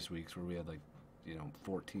previous weeks where we had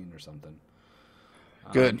 14 or something.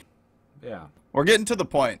 Good. Yeah. We're getting to the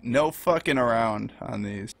point. No fucking around on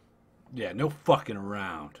these. Yeah, no fucking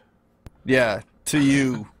around. Yeah, to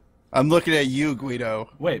you. I'm looking at you, Guido.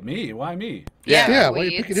 Wait, me? Why me? Yeah, why are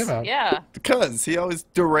you picking him out? Yeah. Because he always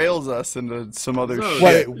derails us into some other shit.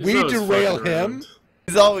 Wait, we derail him?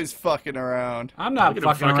 He's always fucking around. I'm not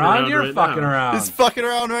fucking around. You're fucking around. He's fucking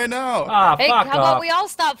around right now. Ah, Hey, fuck how off. about we all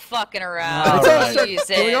stop fucking around? All right.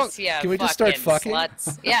 Jesus. Can we just start fucking?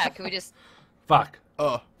 Sluts. Yeah, can we just... Fuck.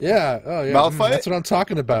 Yeah. Oh, yeah. Mouth fight? That's what I'm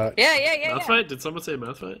talking about. Yeah. Mouth fight? Did someone say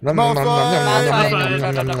mouth fight? Mouth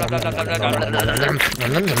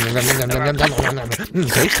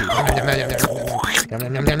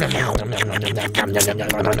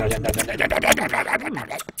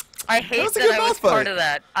I hate That was a that good I was mouth part fight. of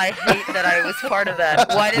that. I hate that I was part of that.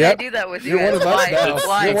 Why did I Yep. do that with you You're one guys? of us Why? now.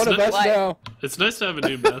 Why? You're one of us Why? now. It's nice to have a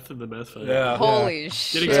new mouth in the mouth fight. Yeah. Holy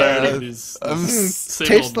shit. Getting tired of these same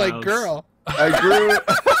Tastes old like mouths. girl. I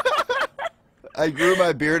grew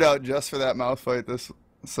my beard out just for that mouth fight.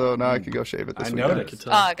 So now I can go shave it this I weekend. noticed.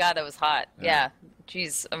 Oh, God, that was hot. Yeah.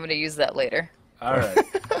 Jeez, I'm going to use that later. All right.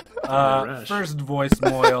 Rash. First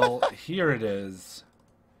voicemail. Here it is.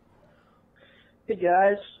 Hey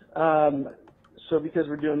guys, so because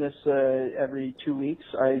we're doing this every 2 weeks,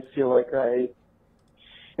 I feel like I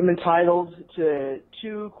am entitled to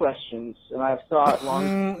 2 questions, and I've thought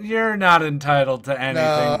long. You're not entitled to anything.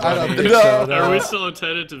 No, I don't buddy. think so. No. Are we still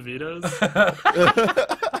entitled to vetoes?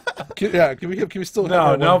 Can we still have No,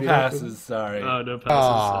 our no one veto? passes. Sorry. Oh, no passes.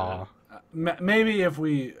 Aw. Maybe if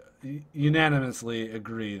we unanimously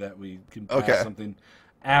agree that we can pass something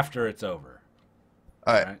after it's over.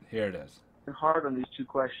 All right. Here it is. Hard on these 2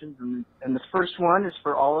 questions, and the first one is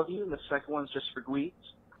for all of you, and the second one's just for Gweets.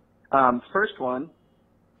 First one,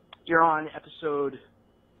 you're on episode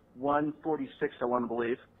 146, I want to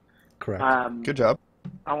believe. Correct. Good job.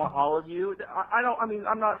 I want all of you.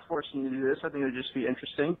 I'm not forcing you to do this. I think it would just be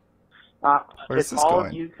interesting. Where's If this all going?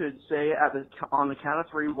 of you could say on the count of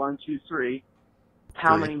 3, 1, 2, 3,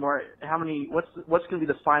 how many more? What's going to be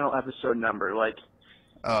the final episode number? Like,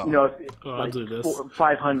 Oh. you know, I'll do this.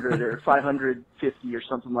 500 or 550 or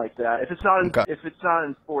something like that. If it's not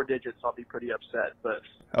in 4 digits, I'll be pretty upset. But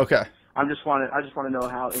Okay. I just want to know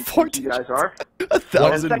how 4 interested you guys are.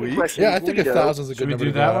 1,000 Second weeks? question, Yeah, I think Guido. 1,000 is a Should good we number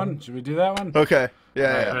do to that go one? Should we do that one? Okay.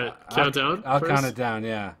 Yeah. All right, count down. I'll first. count it down,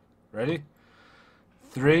 yeah. Ready?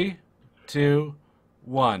 3, 2,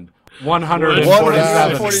 1. 147.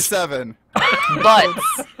 147.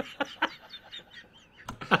 Butts.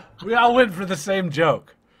 We all went for the same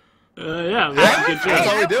joke. Yeah, that's a good That's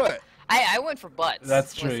how joke. we do it. I went for butts.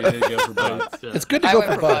 That's true. You did go for butts. Yeah. It's good to I go went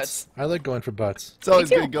for for butts. I like going for butts. It's always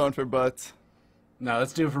too. good going for butts. Now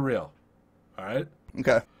let's do it for real. All right.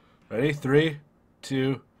 Okay. Ready? 3,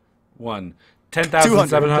 2, 1.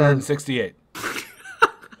 10,768.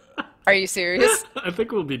 Are you serious? I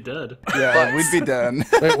think we'll be dead. Yeah, we'd be done.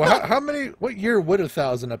 Wait, well, how many? What year would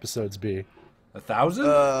 1,000 episodes be? 1,000?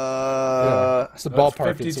 It's the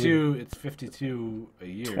ballpark. 52. It's 52 a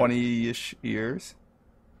year. 20-ish years.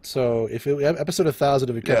 So if episode 1,000,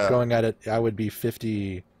 if we kept Yeah. going at it, I would be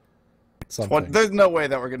 50 something. There's no way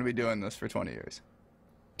that we're going to be doing this for 20 years.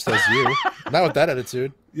 Says you. Not with that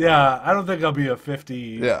attitude. Yeah, I don't think I'll be a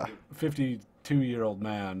 52-year-old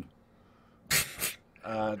man.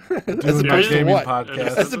 Doing my opposed to gaming what?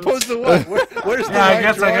 podcast. As opposed to what? Where's the Yeah, I line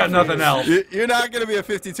guess I drawn got for nothing you? else. You're not going to be a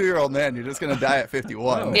 52-year-old man. You're just going to die at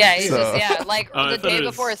 51. Yeah, he's So- just like I the thought day it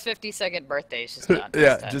was- before his 52nd birthday. He's just done.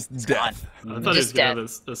 Yeah, He's just gone. death. I thought he was Just gonna have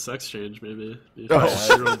a sex change, maybe.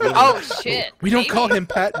 Oh shit! We don't Maybe. call him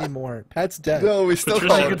Pat anymore. Pat's dead. No, we still Patricia.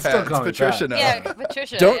 call You her can still Pat. call It's me Patricia Pat. now. Yeah,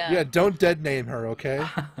 Patricia. Don't dead name her, okay?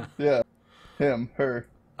 Yeah. Him, her.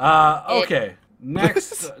 Okay.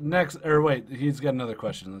 Next, or wait, he's got another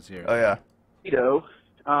question. Let's hear it. Oh,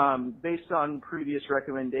 yeah. Based on previous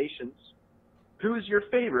recommendations, who's your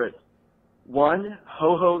favorite? 1,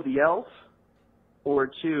 Ho-Ho the Elf, or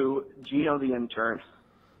 2, Gino the Intern?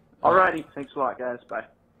 Alrighty, thanks a lot, guys. Bye.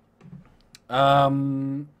 I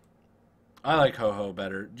like Ho-Ho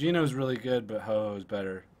better. Gino's really good, but Ho-Ho's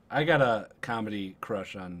better. I got a comedy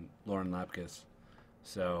crush on Lauren Lapkus,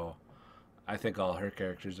 so I think all her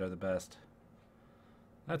characters are the best.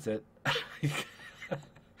 That's it.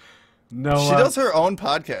 No, She does her own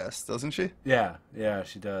podcast, doesn't she? Yeah,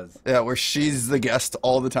 she does. Yeah, where she's the guest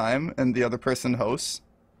all the time and the other person hosts.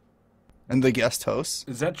 And the guest hosts.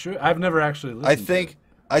 Is that true? I've never actually listened to it.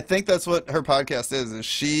 I think that's what her podcast is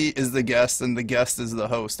she is the guest and the guest is the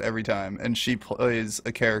host every time, and she plays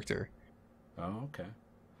a character. Oh, okay.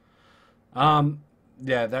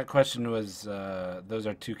 Yeah, that question was, those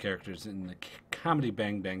are two characters in the Comedy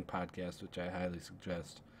Bang Bang podcast, which I highly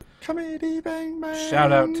suggest. Comedy Bang Bang.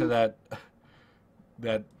 Shout out to that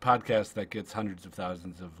podcast that gets hundreds of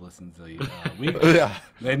thousands of listens a week. Yeah.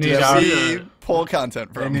 They need Yeah, our pull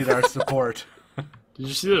content they from. need our support. Did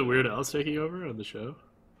you see that Weird Al's taking over on the show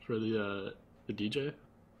for the DJ?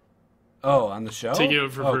 Oh, on the show? Taking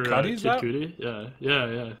over for Cuddy's Kid out? Cudi?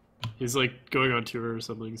 Yeah. He's like going on tour or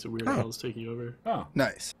something, so Weird Al's taking over. Oh,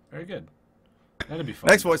 Nice. very good. That'd be fun.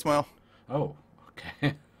 Next voicemail. Oh,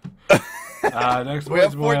 okay. Next We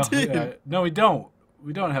have voicemail. 14. Yeah. No, we don't.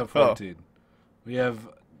 We don't have 14. We have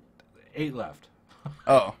 8 left.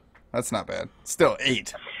 Oh, that's not bad. Still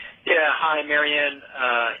 8. Yeah, hi, Marianne.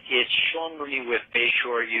 It's Sean Green with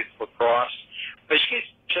Bayshore Youth Lacrosse.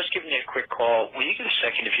 Just giving you a quick call. When you get a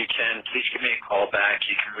second, if you can, please give me a call back.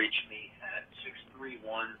 You can reach me at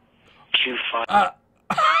 631-25.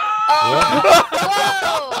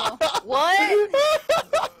 Whoa! What?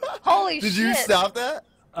 Holy shit! Did you stop that?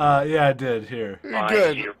 Yeah, I did. Here.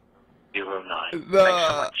 Good.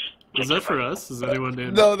 09. Is that for us? Is anyone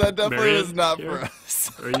named No, that definitely Marion is not here? for us.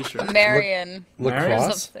 Are you sure? Marion.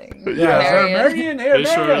 Lacrosse? Something. Yeah, Marion here.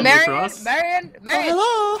 Bayshore Marion. Lacrosse? Marion.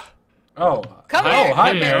 Hello. Oh, Come oh, here.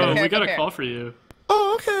 hi, Hey, Marion. here, we got come a here. call for you.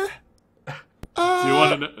 Oh, okay. Do you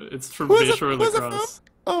want to know? It's from who's it- Bayshore who's it Lacrosse. from?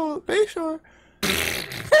 Oh, Bayshore.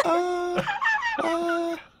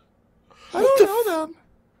 I don't know them.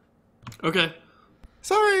 Okay.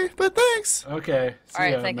 Sorry, but thanks. Okay. See All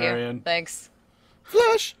right, ya, thank Marion. you. Thanks.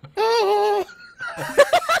 Flush. Oh.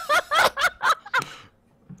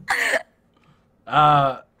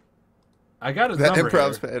 I got his That number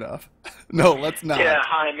improv's here. paying off. No, let's not. Yeah,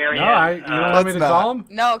 hi, Marianne. No, you don't want me to Let's call not.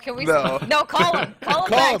 him? No, can we? No. No, call him. Call him Call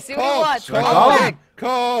back. him, See what he wants. Should I Call call him him? back.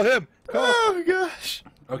 Call him. Oh gosh.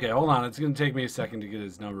 Okay, hold on. It's going to take me a second to get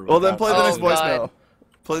his number. Well, then without- play the next Oh, God. voicemail.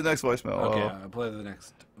 Play the next voicemail. Okay, Oh. I'll play the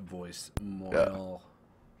next voicemail.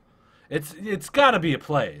 It's got to be a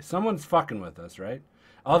play. Someone's fucking with us, right?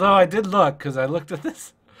 Although I did look, because I looked at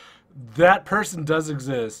this. That person does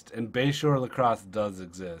exist, and Bayshore Lacrosse does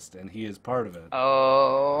exist, and he is part of it.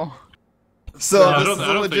 Oh. So I this don't is a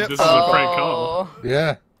think legit. this is a prank call. Oh.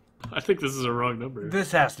 Yeah. I think this is a wrong number.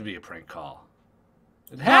 This has to be a prank call.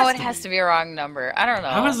 It No, has it has to be a wrong number. I don't know.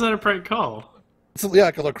 How is that a prank call? It's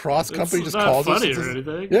like a lacrosse company just not calls us. funny or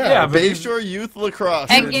anything. Yeah, Bayshore Youth Lacrosse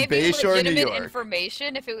And in gave me Bayshore, New legitimate York.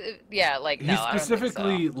 information. If it, yeah, like He no, I don't think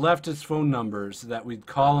specifically so. left his phone number so that we'd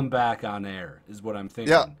call him back on air, is what I'm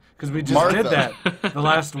thinking. Yeah. Because we just Martha. did that the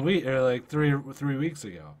last week, or like three weeks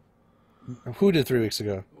ago. Who did 3 weeks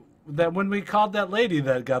ago? That when we called that lady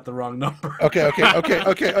that got the wrong number. Okay.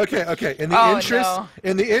 In the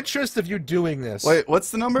in the interest of you doing this. Wait,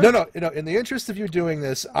 what's the number? No. In the interest of you doing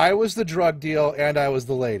this, I was the drug deal and I was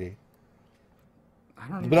the lady. I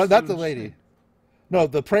don't But not the lady. No,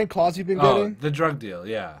 the prank calls you've been Oh, getting. the drug deal,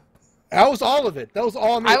 yeah. That was all of it. That was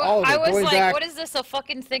all me. All of it. I was going like, back, what is this? A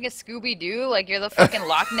fucking thing of Scooby Doo? Like you're the fucking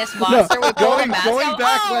Loch Ness monster with going the mask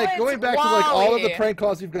back out? going It's back to like all of the Wally. prank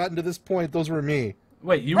calls you've gotten to this point. Those were me.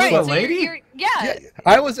 Wait, you Right, were the so lady? yeah.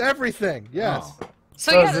 I was everything. Yes. Oh.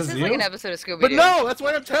 So So yeah, is this this is like you? an episode of Scooby Doo. But no, that's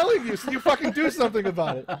what I'm telling you. So you fucking do something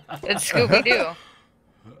about it. It's Scooby Doo.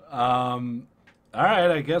 All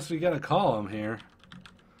right, I guess we gotta call him here.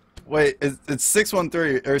 Wait, it's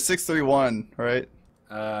 613 or 631, right?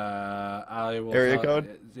 I will Area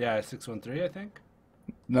code? Yeah, 613, I think.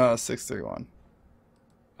 No, 631.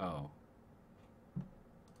 Oh.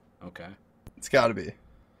 Okay. It's got to be,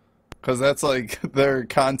 because that's like their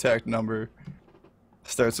contact number.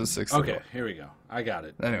 Starts with 631. Okay, here we go. I got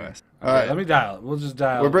it. Anyways, Okay, all right. let me dial it. We'll just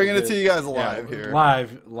dial. We're bringing it the- to you guys yeah, live here.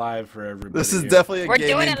 Live for everybody. This is here. definitely a We're doing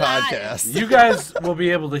gaming it live. podcast. You guys will be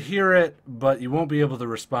able to hear it, but you won't be able to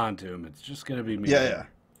respond to him. It's just gonna be me. Yeah.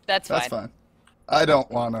 That's fine. That's fine. I don't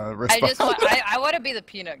want to respond. I want to be the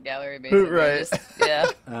peanut gallery, basically. Right. Just, yeah.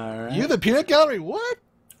 All right. You the peanut gallery? What?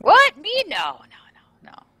 What? Me? No.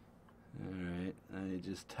 All right. I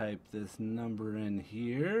just type this number in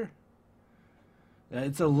here.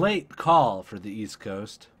 It's a late call for the East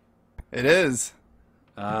Coast. It is.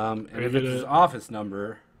 And if it's his office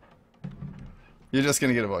number. You're just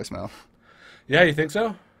gonna get a voicemail. Yeah, you think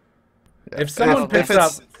so? Yeah. If someone If picks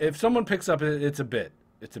up, it's a bit.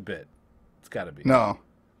 It's a bit. It's got to be. No.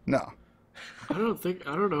 I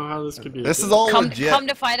don't know how this could be. This is all Come legit.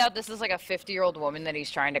 to find out, this is like a 50-year-old woman that he's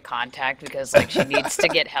trying to contact because like she needs to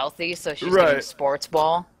get healthy, so she's Right. doing sports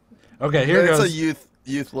ball. Okay, here It's goes. a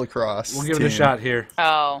youth lacrosse. We'll give team. it a shot here.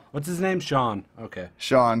 Oh, What's his name? Sean. Okay.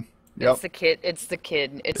 Sean. Yep. it's the kid. It's the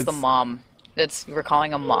kid. It's the mom. We're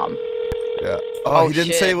calling him mom. Yeah. Oh, he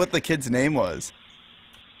didn't shit. say what the kid's name was.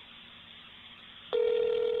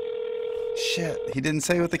 Shit, he didn't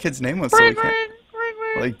say what the kid's name was, so we can't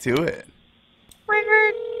like do it.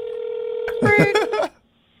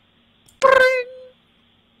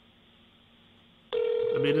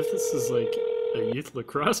 I mean, if this is like a youth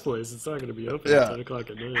lacrosse place, it's not going to be open Yeah. at 10 o'clock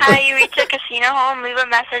at night. Hi, you reached a casino home. Leave a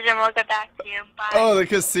message and we'll get back to you. Bye. Oh, the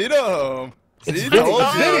casino home. It's See, Vinny. told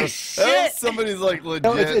It's you. Vinny. That's somebody's like legit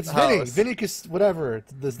No, it's Vinny. house. Vinny, whatever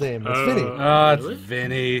his name. It's Vinny. Oh, it's Really?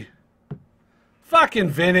 Vinny. Fucking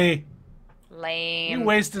Vinny. Lame. You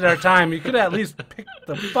wasted our time. You could have at least picked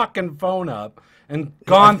the fucking phone up and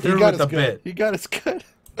gone He through got with the us good. bit. He got us good.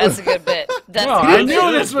 That's a good bit. That's No, a I good knew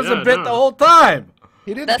bit. this was a Yeah, bit no. the whole time.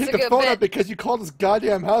 He didn't That's pick a the good phone bit. up because you called his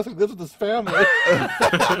goddamn house and lives with his family.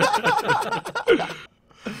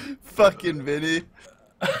 Fucking Vinny.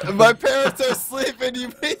 My parents are sleeping, you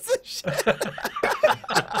piece of shit.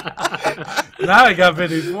 Now I got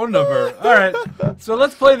Vinny's phone number. All right, so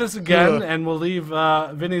let's play this again, and we'll leave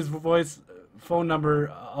Vinny's phone number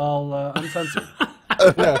all uncensored.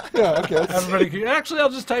 yeah, okay. Everybody, actually, I'll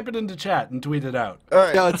just type it into chat and tweet it out. All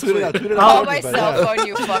right. Yeah, let's tweet it out. Tweet it Call out. my everybody, cell yeah. phone,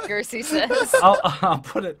 you fuckers. He says. I'll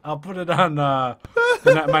put it on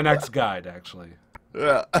my next guide. Actually,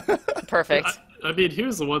 Yeah. Perfect. I mean, he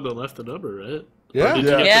was the one that left the number, right? Yeah. Or did you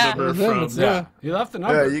get Yeah. the number Yeah, from... it's- yeah. you left the Yeah,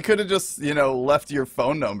 number. you could have just, left your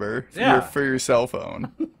phone number Yeah. for your cell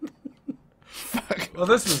phone. Well,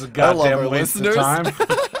 this was a I love our goddamn waste of listeners. time.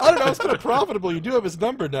 I don't know. It's kind of profitable. You do have his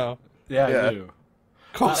number now. Yeah, Yeah. I do.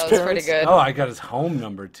 Call That his was pretty parents. good. Oh, I got his home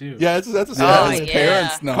number too. Yeah, that's a Yeah, Oh, his yeah.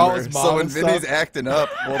 parents' Call number. his mom So when and Vinny's stuff. acting up,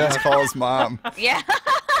 we'll just call his mom. Yeah.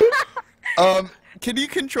 Can you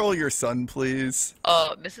control your son, please?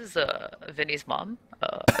 This is Vinny's mom.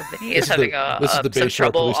 Vinny is This is having this is the some Bayshore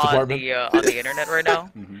trouble Police on Department. the internet right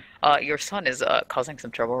now. Your son is causing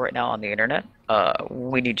some trouble right now on the internet.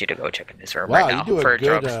 We need you to go check in his room Wow, right now you do a for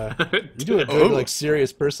good, drugs. you do a good, like,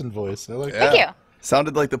 serious person voice. I like Yeah. Thank you.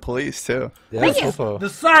 Sounded like the police, too. that. Thank Yeah, you. Popo. The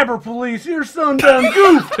cyber police, your son done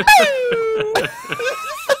goofed.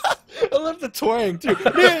 I love the twang too.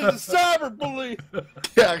 Man, the cyber police.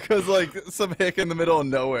 Yeah, because, some hick in the middle of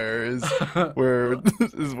nowhere is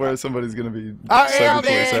where somebody's going to be. I cyber am the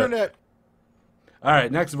police at. internet. All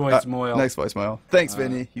right, next voicemail. Next voicemail. Thanks,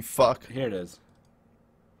 Vinny. You fuck. Here it is.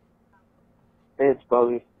 Hey, it's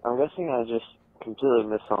Bobby. I'm guessing I just completely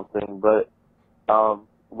missed something, but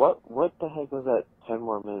what the heck was that 10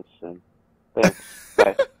 more minutes thing? Thanks.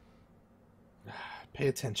 Bye. Pay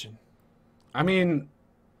attention. I mean,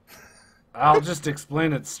 I'll just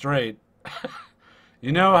explain it straight.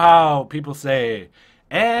 You know how people say,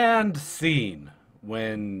 and scene,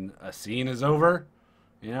 when a scene is over?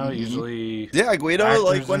 You know, usually... Yeah, Guido, actors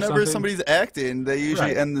like, or whenever something. somebody's acting, they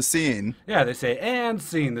usually end the scene. Yeah, they say, and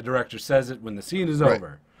scene. The director says it when the scene is Right.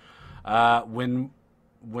 over.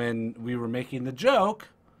 When we were making the joke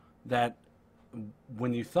that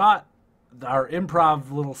when you thought our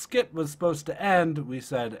improv little skit was supposed to end, we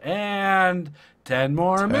said, and 10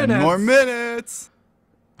 more minutes. 10 more minutes.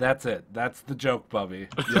 That's it. That's the joke, Bubby.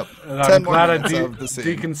 Yep. And 10 I'm more glad I minutes of the scene.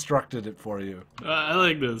 deconstructed it for you. I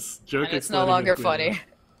like this. Joke And it's no longer explaining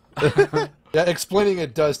funny. Yeah, explaining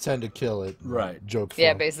it does tend to kill it. Right. Joke.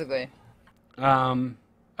 Yeah, flow. basically.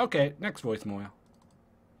 Okay, next voicemail.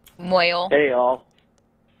 Moyle. Hey, y'all.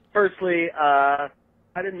 Firstly, I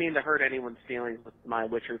didn't mean to hurt anyone's feelings with my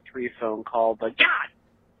Witcher 3 phone call, but God!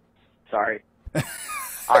 Sorry.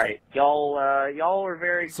 All right, y'all are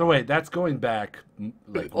very... So wait, that's going back...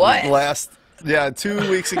 Like, What? 2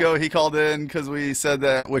 weeks ago he called in because we said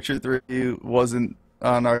that Witcher 3 wasn't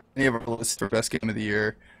on any of our lists for best game of the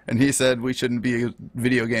year, and he said we shouldn't be a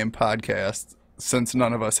video game podcast since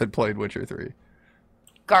none of us had played Witcher 3.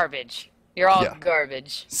 Garbage. You're all Yeah.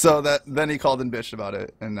 garbage. So then he called and bitched about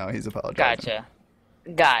it, and now he's apologizing. Gotcha.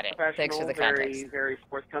 Got it. Professional, Thanks for the very, context. very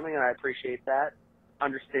forthcoming, and I appreciate that.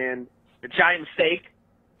 Understand the giant mistake,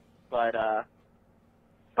 but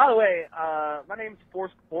by the way, my name's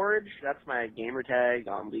Forced Porridge. That's my gamer tag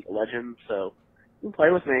on League of Legends, so you can play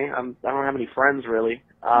with me. I don't have any friends really.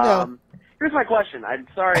 No. Here's my question. I'm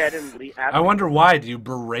sorry I didn't ask. I wonder why. Do you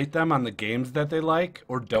berate them on the games that they like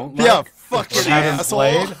or don't like? Yeah, fucking or haven't asshole.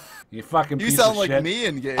 played? You fucking You piece sound of like shit. me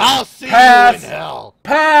in games. I'll see Pass. you in hell.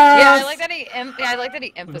 Pass! Yeah, I like that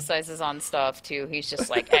he emphasizes on stuff too. He's just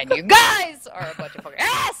like, and you guys are a bunch of fucking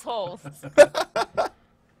assholes.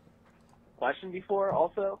 Question before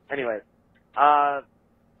also. Anyway,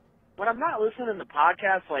 when I'm not listening to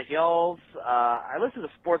podcasts like y'all's, I listen to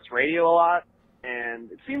sports radio a lot,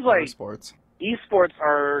 and it seems like sports. esports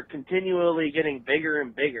are continually getting bigger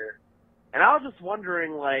and bigger. And I was just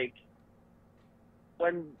wondering, like,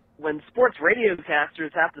 when sports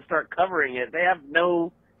radiocasters have to start covering it, they have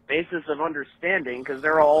no basis of understanding because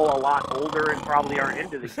they're all a lot older and probably aren't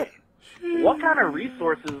into the game. What kind of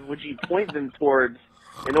resources would you point them towards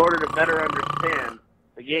in order to better understand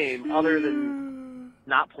the game other than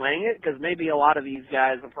not playing it? Because maybe a lot of these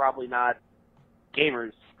guys are probably not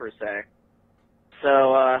gamers, per se.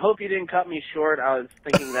 So I hope you didn't cut me short. I was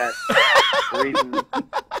thinking that the reason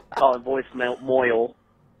I call it voicemail,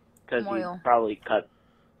 because you Moyle. probably cut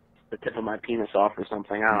the tip of my penis off or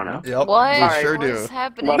something. I don't know. Yep, What? we Alright, sure What do. is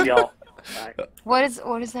happening? Love y'all. Bye. What is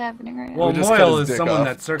happening right now? Well, We just cut Moyle his is dick someone off.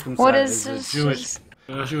 that circumcises. What is a this?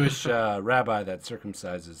 Jewish rabbi that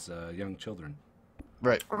circumcises young children.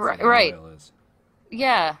 Right. Right. Moyle is.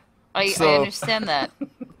 Yeah, I So- understand that,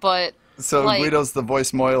 but So like, Guido's the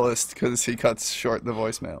voicemailist because he cuts short the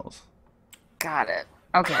voicemails. got it.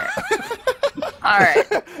 Okay. All right.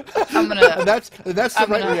 I'm gonna. And that's the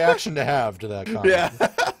I'm right gonna- reaction to have to that comment. Yeah.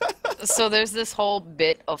 So there's this whole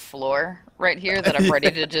bit of floor right here that I'm ready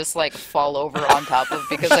to just like fall over on top of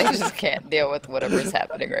because I just can't deal with whatever's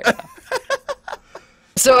happening right now.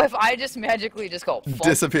 So if I just magically just go flunk,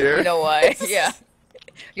 Disappear. you know why? Yeah.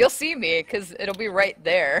 You'll see me because it'll be right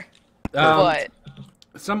there. Um, But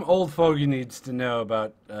Some old fogey needs to know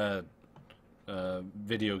about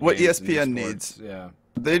video games. What and ESPN esports. needs. Yeah.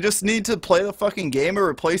 They just need to play the fucking game or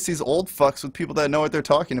replace these old fucks with people that know what they're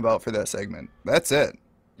talking about for that segment. That's it.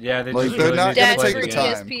 Yeah, they Like, just they're really not need to gonna Dash play take for the the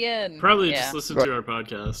game. time. ESPN. Probably yeah. just listen Right. to our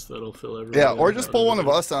podcast. That'll fill everything. Yeah, in. or just pull one of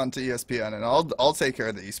us onto ESPN and I'll take care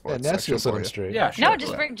of the Yeah, esports Nancy section will set for him you. straight. Yeah, sure.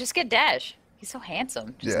 No, just get Dash. He's so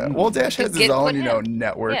handsome. Just Yeah. Well, Dash has his put own, him.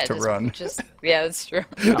 network Yeah, to just- run. Yeah, that's true.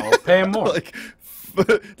 No, we'll pay him more. Like,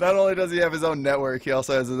 not only does he have his own network, he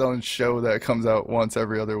also has his own show that comes out once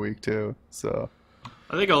every other week too. So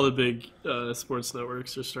I think all the big sports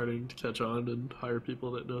networks are starting to catch on and hire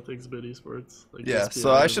people that know things about esports. Like yeah, ESPN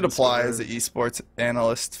so I and should apply as Score. an esports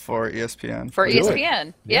analyst for ESPN. For Do it.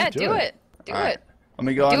 ESPN. Yeah, do do it. it. Do All right. it. Let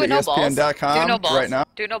me go on Do to it, no balls. ESPN.com Do no balls. right now.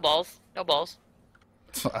 Do no balls. No balls.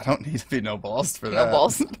 I don't need to be no balls for No that.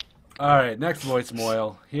 balls. All right, next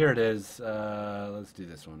voicemail. Here it is. Let's do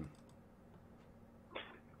this one.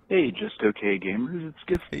 Hey, just okay gamers, it's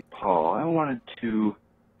Gift Paul. I wanted to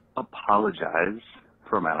apologize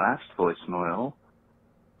for my last voicemail.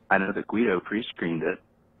 I know that Guido pre-screened it,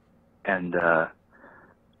 and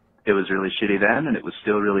it was really shitty then, and it was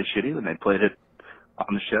still really shitty when they played it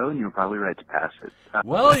on the show, and you were probably right to pass it.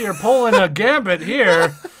 Well, you're pulling a gambit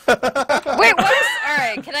here. Wait, what is? All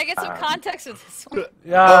right, can I get some context with this one?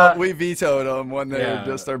 Yeah, we vetoed them when they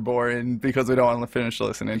just are boring because we don't want to finish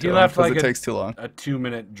listening to them because it takes too long. A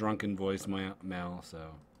 2-minute drunken voicemail, so.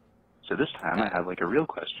 So this time I have like a real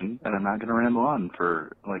question, and I'm not going to ramble on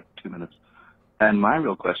for like 2 minutes. And my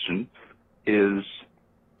real question is,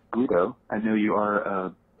 Guido, I know you are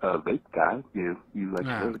a vape guy. You like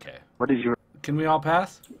to vape. Okay. What is your... Can we all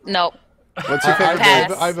pass? Nope. What's your favorite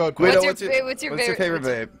vape? I vote Guido, what's your favorite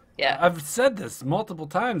vape? Yeah. I've said this multiple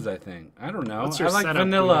times, I think. I don't know. What's your I like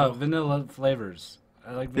setup, vanilla flavors.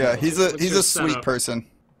 I like vanilla. Yeah, he's a sweet person.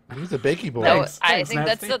 He's a bakey boy. No, I think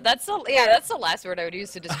that's the last word I would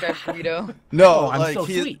use to describe Guido. No, I'm like so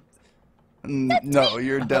sweet. No,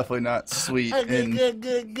 you're definitely not sweet.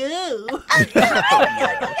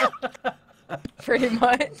 Pretty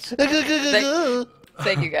much.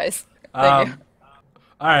 Thank you guys. Thank you.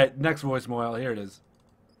 All right, next voicemail. Here it is.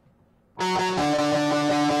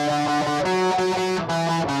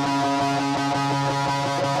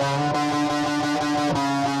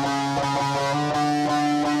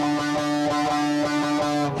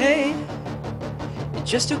 Hey,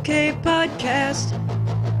 Just Okay podcast.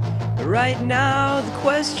 Right now, the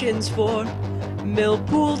question's for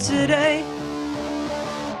Millpool today.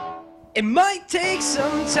 It might take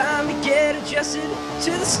some time to get adjusted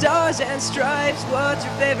to the stars and stripes. What's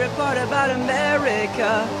your favorite part about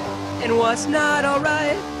America? And what's not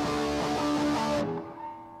alright?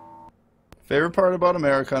 Favorite part about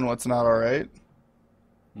America and what's not alright?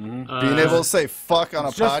 Mm-hmm. Being able to say fuck on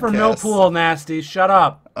a just podcast. For Millpool, nasty. Shut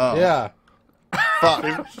up. Oh. Yeah.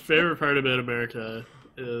 Fuck. Favorite part about America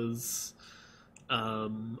is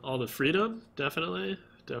all the freedom. Definitely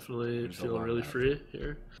feel really free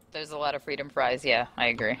here. There's a lot of freedom fries. Yeah, I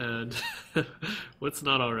agree. And what's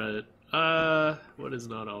not all right? What is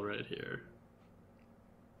not all right here?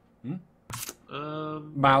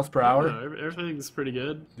 Miles per hour? No, everything's pretty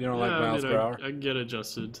good. You don't like miles per hour? I can get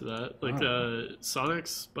adjusted to that. Like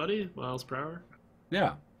Sonic's buddy, miles per hour.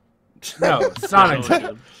 Yeah. No, Sonic.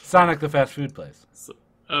 Sonic the fast food place.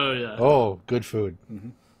 Oh yeah. Oh, good food. Mm-hmm.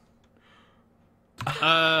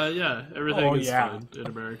 Yeah, everything is fine in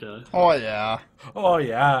America. Oh yeah. Oh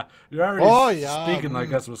yeah. You're already speaking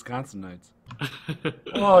like us Wisconsinites.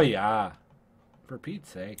 Oh yeah. For Pete's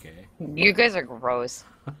sake, eh? You guys are gross.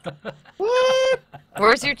 What?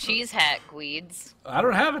 Where's your cheese hat, Gweeds? I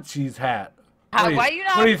don't have a cheese hat. Why do you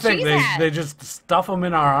not What do you have a think? cheese hat? They just stuff them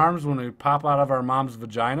in our arms when we pop out of our mom's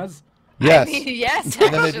vaginas? Yes. I mean, yes,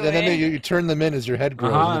 and actually. then you turn them in as your head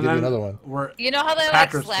grows and they give you another one. You know how they like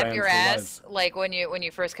Packers slap fans your for ass? Like when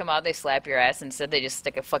you first come out, they slap your ass. Instead, they just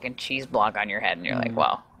stick a fucking cheese block on your head, and you're like,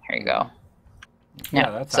 "Well, here you go."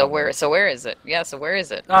 Yeah, that's so where is it? Yeah, so where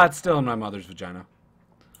is it? It's still in my mother's vagina.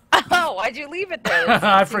 Oh, why'd you leave it there?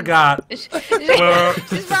 I forgot.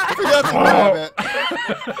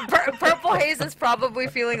 Purple Haze is probably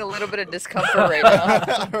feeling a little bit of discomfort right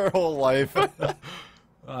now. Her whole life.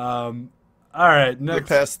 All right, next.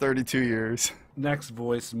 The past 32 years. Next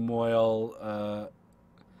voicemail.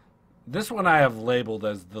 This one I have labeled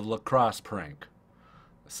as the lacrosse prank.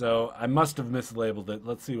 So I must have mislabeled it.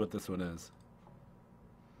 Let's see what this one is.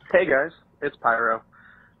 Hey guys, it's Pyro.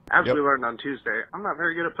 As we learned on Tuesday, I'm not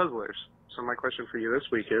very good at puzzlers. So my question for you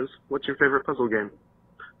this week is, what's your favorite puzzle game?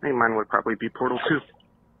 I think mine would probably be Portal 2.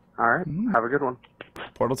 Alright, have a good one.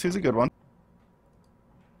 Portal 2 is a good one.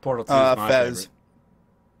 Portal 2 is my Fez. favorite.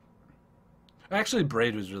 Actually,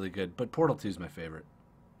 Braid was really good, but Portal 2 is my favorite.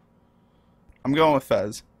 I'm going with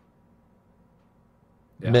Fez.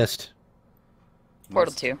 Yeah. Missed.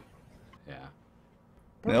 Portal 2. Yeah.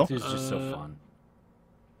 Mill? Portal 2 is just so fun.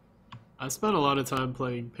 I spent a lot of time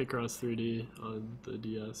playing Picross 3D on the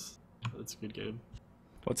DS. That's a good game.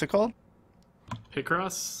 What's it called?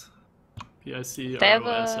 Picross?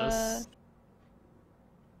 P-I-C-R-O-S-S.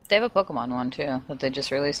 They have a Pokemon one too that they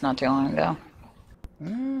just released not too long ago.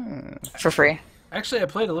 For free. Actually, I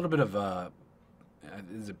played a little bit of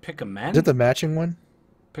is it Pick-a-Men? Is it the matching one?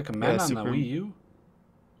 Pick-a-Men on the Wii U?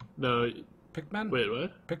 No. Pikmin? Wait,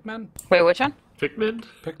 what? Pikmin? Wait, which one? Pikmin?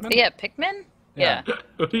 Yeah, Pikmin? Yeah.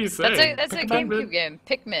 What are you saying? That's a GameCube game.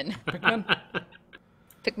 Pikmin. Pikmin?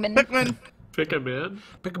 Pikmin. Pikmin. Pick a man?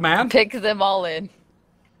 Pick a man? Pick them all in.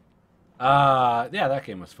 Yeah, that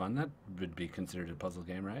game was fun. That would be considered a puzzle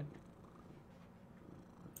game, right?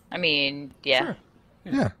 I mean, yeah. Sure.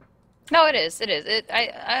 Yeah. No, it is. It is.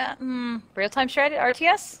 Real-time strategy?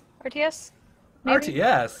 RTS? RTS? Maybe?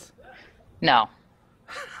 RTS? No.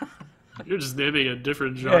 You're just naming a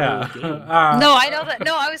different genre of game. No, I know that.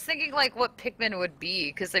 No, I was thinking like what Pikmin would be,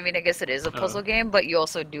 because I mean, I guess it is a puzzle game, but you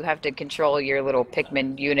also do have to control your little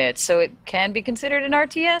Pikmin units, so it can be considered an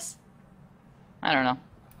RTS. I don't know.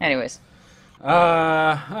 Anyways. All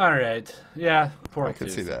right. Yeah, Portal 2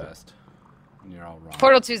 is the best. And you're all wrong.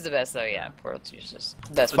 Portal 2 is the best, though. Yeah, Portal 2 is just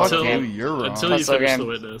the best puzzle game. You're wrong. Until you finish The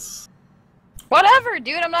Witness. Whatever,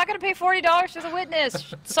 dude. I'm not gonna pay $40 for The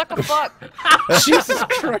Witness. Suck a fuck. Jesus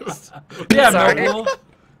Christ. Yeah, Sorry. Noel.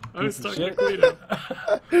 I was talking to Guido.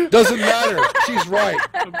 Doesn't matter. She's right.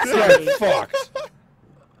 kidding. Get fucked.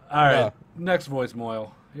 All right. Next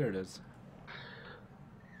voicemail. Here it is.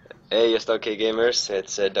 Hey, just okay gamers.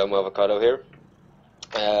 It's Domo Avocado here.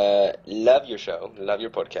 Love your show. Love your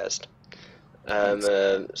podcast. I've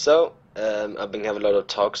been having a lot of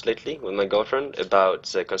talks lately with my girlfriend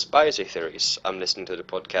about conspiracy theories. I'm listening to the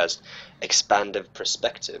podcast Expansive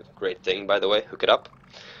Perspective. Great thing, by the way. Hook it up.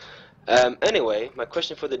 Anyway, my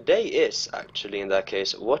question for the day is, actually, in that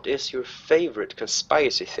case, what is your favorite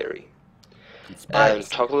conspiracy theory?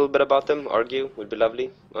 Talk a little bit about them. Argue would be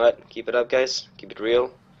lovely. Alright, keep it up, guys. Keep it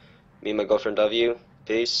real. Me and my girlfriend love you.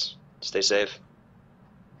 Peace. Stay safe.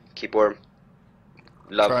 Keep warm.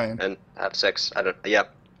 Love and have sex. Yeah.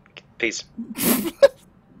 Peace.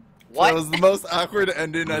 What? That was the most awkward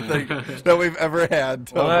ending I think that we've ever had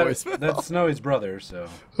to a voicemail. That's Snowy's brother, so.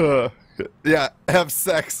 Yeah, have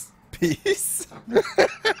sex. Peace.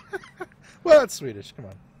 Well, that's Swedish. Come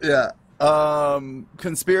on. Yeah.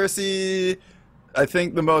 Conspiracy. I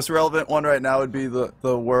think the most relevant one right now would be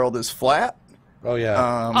the world is flat. Oh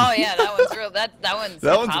yeah. Oh yeah, that one's real. That one's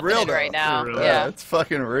one's real right now. Yeah, it's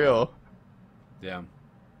fucking real. Yeah.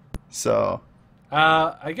 So.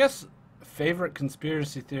 I guess favorite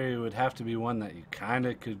conspiracy theory would have to be one that you kind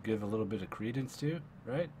of could give a little bit of credence to,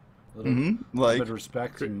 right? A little, like bit of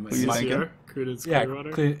respect. Credence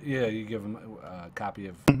Clearwater? Yeah, you give them a copy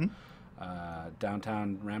of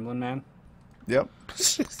Downtown Ramblin' Man. Yep.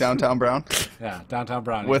 Downtown Brown. Yeah, Downtown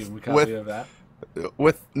Brown. With, you give them a copy of that.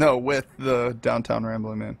 With the Downtown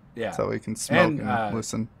Ramblin' Man. Yeah. So we can smoke and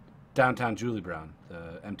listen. Downtown Julie Brown,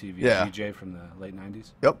 the MTV DJ from the late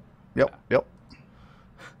 90s. Yep.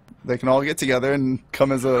 They can all get together and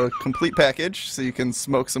come as a complete package, so you can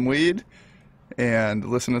smoke some weed and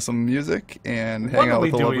listen to some music and hang out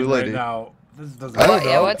with a lovely lady. Right now? This doesn't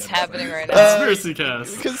what's happening right now? Conspiracy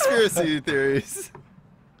cast. Conspiracy theories.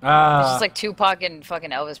 It's just like Tupac and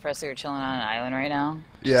fucking Elvis Presley are chilling on an island right now.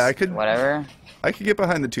 Yeah, I could. Whatever. I could get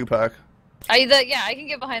behind the Tupac. I can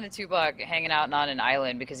get behind the Tupac hanging out on an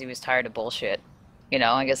island because he was tired of bullshit. You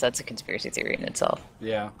know, I guess that's a conspiracy theory in itself.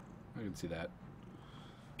 Yeah, I can see that.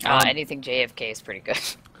 Anything JFK is pretty good.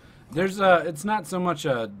 There's it's not so much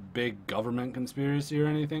a big government conspiracy or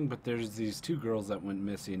anything, but there's these two girls that went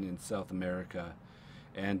missing in South America,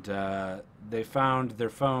 and they found their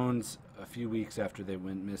phones a few weeks after they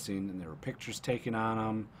went missing, and there were pictures taken on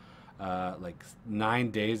them, like 9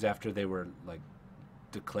 days after they were like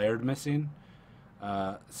declared missing.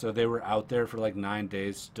 So they were out there for like 9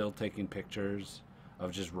 days, still taking pictures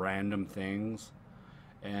of just random things.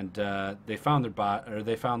 And they found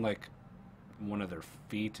they found like one of their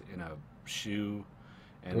feet in a shoe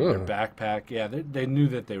and their backpack. Yeah, they knew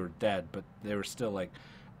that they were dead, but they were still like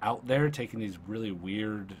out there taking these really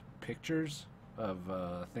weird pictures of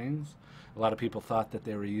things. A lot of people thought that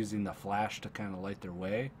they were using the flash to kind of light their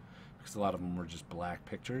way, because a lot of them were just black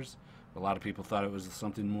pictures. A lot of people thought it was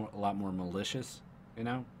something a lot more malicious, you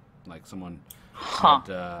know, like someone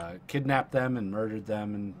had kidnapped them and murdered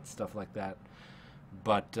them and stuff like that.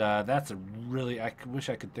 But that's a really... I wish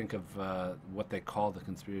I could think of what they call the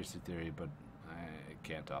conspiracy theory, but I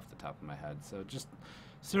can't off the top of my head. So just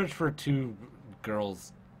search for two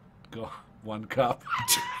girls, one cup.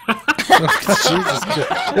 Jesus.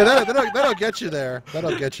 Yeah, that'll get you there.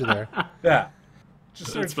 That'll get you there. Yeah.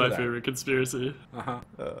 Just That's my favorite conspiracy.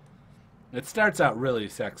 It starts out really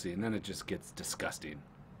sexy, and then it just gets disgusting.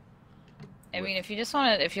 I mean, if you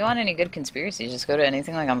want any good conspiracies, just go to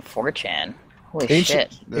anything like on 4chan. Holy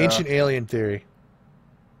ancient, shit. Ancient alien theory.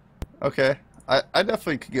 Okay. I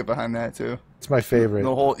definitely could get behind that, too. It's my favorite.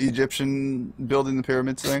 The whole Egyptian building the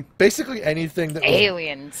pyramids thing. Basically anything that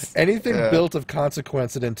aliens. Anything built of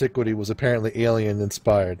consequence in antiquity was apparently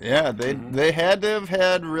alien-inspired. Yeah, they had to have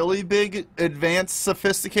had really big, advanced,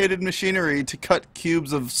 sophisticated machinery to cut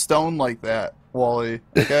cubes of stone like that, Wally.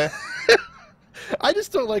 Okay? I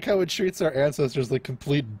just don't like how it treats our ancestors like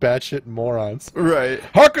complete batshit morons. Right.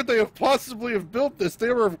 How could they have possibly have built this? They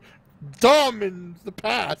were dumb in the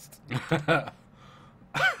past.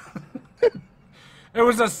 It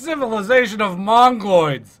was a civilization of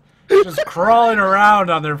Mongoloids, just crawling around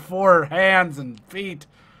on their 4 hands and feet.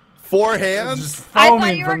 4 hands? Just I thought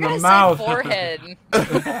foaming you were from the gonna say mouth. forehead.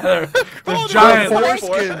 the giant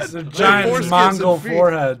foreskins. The giant Mongol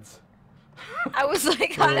foreheads. I was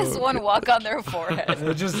like, how does one walk on their forehead?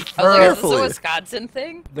 They just I was like, is this a Carefully. Wisconsin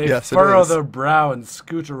thing? They Yes, it furrow is. their brow and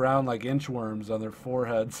scooch around like inchworms on their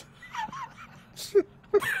foreheads.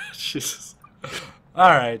 Jesus.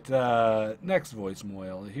 All right, next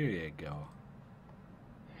voicemail. Here you go.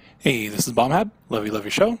 Hey, this is Bombhab. Love your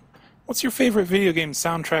show. What's your favorite video game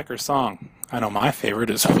soundtrack or song? I know my favorite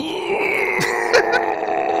is...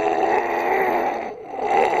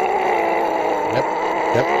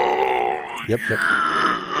 Yep.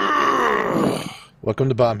 Welcome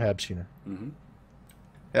to Bombhab, Sheena.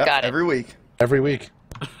 Yeah, Got it. every week. Every week.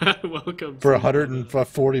 Welcome. For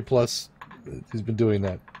 140 plus, he's been doing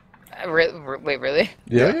that. Wait, really?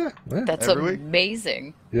 Yeah. That's Every week.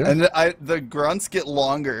 amazing. Yeah. And the grunts get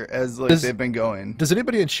longer as they've been going. Does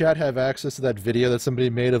anybody in chat have access to that video that somebody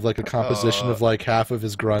made of like a composition of like half of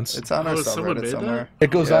his grunts? It's on our someone subreddit made somewhere. It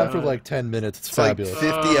goes on for like 10 minutes. It's It's like fabulous. 50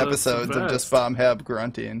 that's the episodes of just best. Bombhab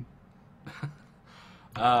grunting.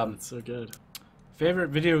 That's so good. Favorite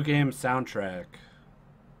video game soundtrack?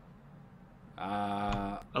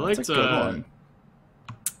 I liked That's a good one.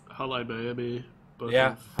 Hotline Miami. Both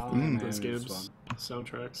Yeah, of Hotline Miami those was games. fun.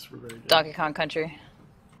 Soundtracks were very good. Donkey Kong Country.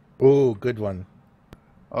 Ooh, good one.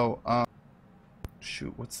 Oh,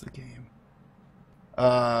 shoot, what's the game?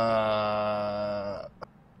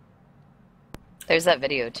 There's that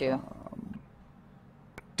video too.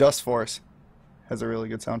 Dust Force has a really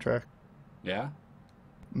good soundtrack. Yeah.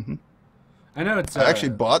 hmm I know it's. I actually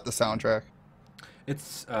bought the soundtrack.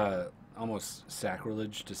 It's almost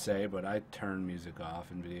sacrilege to say, but I turn music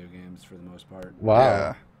off in video games for the most part. Wow.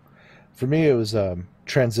 Yeah. For me, it was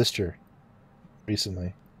Transistor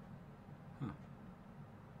recently.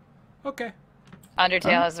 Okay.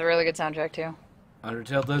 Undertale has a really good soundtrack too.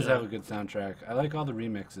 Undertale does have a good soundtrack. I like all the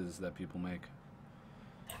remixes that people make.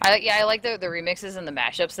 I like the remixes and the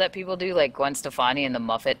mashups that people do, like Gwen Stefani and the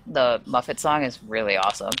Muffet song is really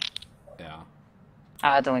awesome. Yeah.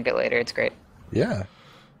 I'll have to link it later. It's great. Yeah.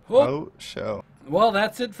 Well, show. Well,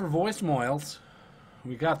 that's it for voicemails.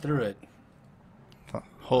 We got through it.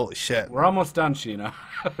 Holy shit. We're almost done, Sheena.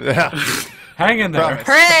 Yeah. Hang in there. Promise.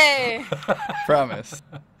 Hooray! Promise.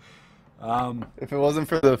 If it wasn't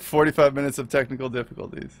for the 45 minutes of technical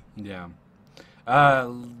difficulties. Yeah.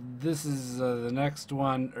 This is the next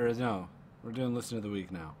one, or no, we're doing Listener of the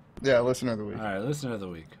Week now. Yeah, Listener of the Week. All right, Listener of the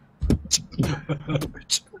Week.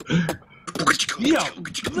 Yo,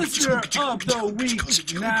 Listener of the Week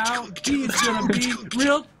now. He's gonna be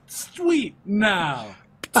real sweet now.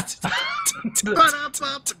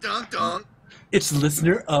 It's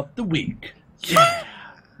Listener of the Week. Yeah.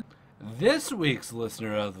 This week's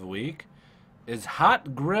Listener of the Week is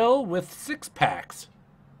Hot Grill with 6-packs.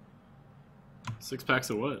 6 packs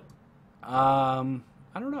of what? I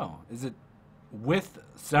don't know. Is it with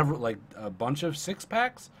several, like a bunch of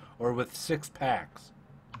 6-packs, or with 6 packs?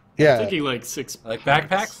 Yeah. I'm thinking like 6 Like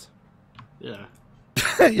packs. backpacks? Yeah.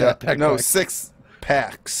 Yeah, no, pack. 6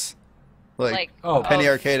 packs. Like oh, Penny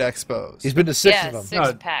Arcade Expos. He's been to 6 yeah, of them.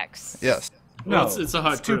 6 packs. Yes. No, Well, it's a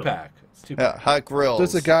hot it's grill. 2-pack. It's 2-pack. Yeah, hot grills.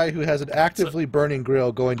 There's a guy who has an actively burning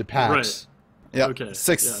grill going to packs. Right. Yeah, Okay,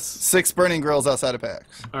 six yes. 6 burning grills outside of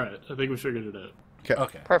packs. All right. I think we figured it out.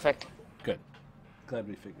 Okay. Perfect. Good. Glad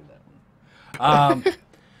we figured that one.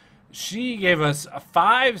 She gave us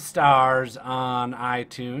 5 stars on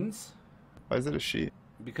iTunes Why is it a sheet?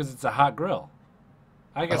 because it's a hot grill.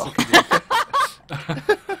 I guess it could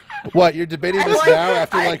be. What, you're debating this now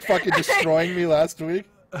after like fucking destroying me last week?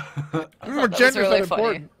 Remember, That was gender's really not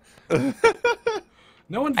funny. important.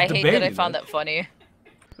 No one's I hate debating that I found it. that funny.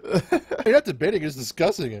 You're not debating, you're just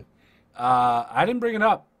discussing it. I didn't bring it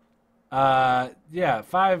up. Yeah,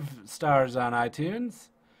 5 stars on iTunes.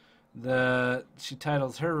 She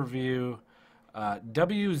titles her review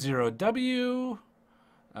W0W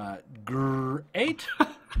Gr8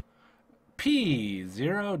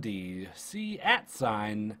 P0DC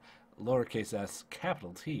 @ lowercase s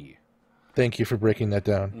capital T. Thank you for breaking that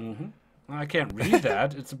down. Mm-hmm. I can't read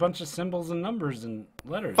that. It's a bunch of symbols and numbers and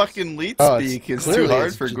letters. Fucking leet Oh, speak is clearly too hard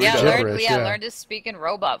it's for just Yeah, Guido. gibberish, yeah. learn to speak in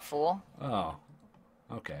robot, fool. Oh,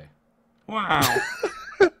 okay. Wow.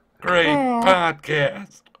 Great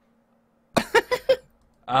podcast.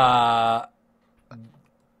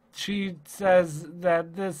 She says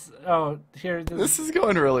that this. Oh, here. This is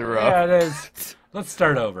going really rough. Yeah, it is. Let's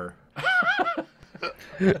start over.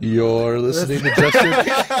 You're listening to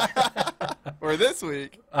Justin. Or this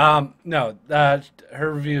week. No,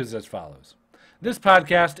 her review is as follows. This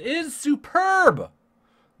podcast is superb.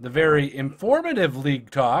 The very informative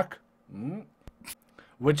League Talk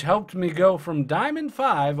which helped me go from Diamond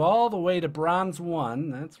 5 all the way to Bronze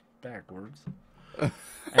 1. That's backwards.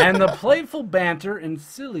 And the playful banter and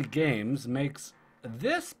silly games makes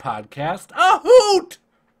this podcast a hoot!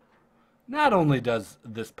 Not only does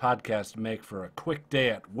this podcast make for a quick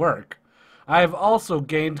day at work, I have also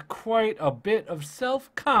gained quite a bit of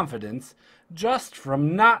self-confidence just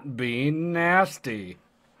from not being nasty.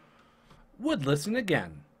 Would listen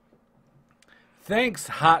again. Thanks,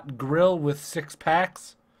 Hot Grill with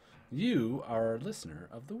Sixpacks. You are our listener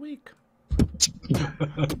of the week.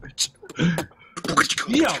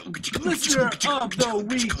 Yo, listener of the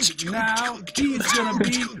week now. He's gonna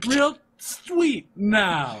be real sweet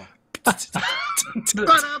now.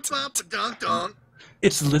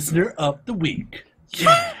 It's listener of the week.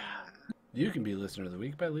 Yeah. You can be listener of the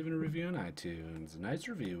week by leaving a review on iTunes. A nice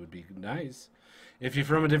review would be nice. If you're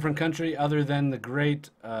from a different country other than the great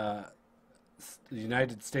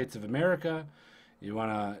United States of America, you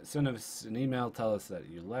want to send us an email, tell us that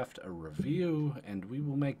you left a review, and we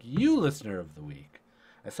will make you listener of the week.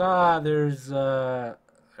 I saw there's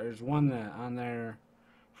one that on there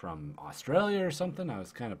from Australia or something. I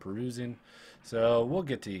was kind of perusing. So we'll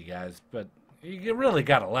get to you guys, but you really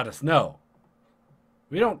got to let us know.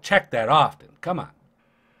 We don't check that often. Come on.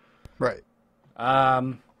 Right.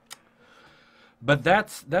 But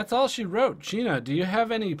that's all she wrote. Sheena, do you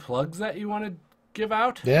have any plugs that you want to give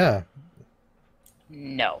out? Yeah.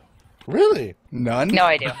 No. Really? None? No,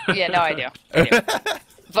 I do. Yeah, no, I do.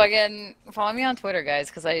 Fucking follow me on Twitter, guys,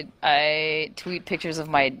 because I tweet pictures of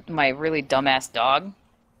my really dumbass dog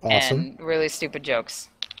and really stupid jokes,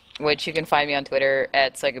 which you can find me on Twitter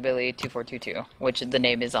at Psychobilly2422, which the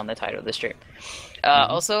name is on the title of the stream.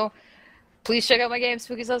 Also, please check out my game,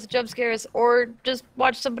 Spooky Sauce Jump Scares, or just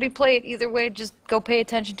watch somebody play it. Either way, just go pay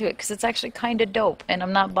attention to it, because it's actually kind of dope, and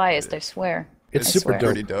I'm not biased, I swear. It's super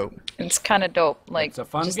dirty dope. It's kind of dope. Like, it's a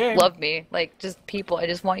fun just game. Love me. Like, just people. I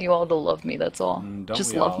just want you all to love me. That's all.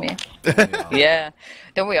 Just love me. Yeah.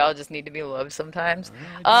 Don't we all just need to be loved sometimes?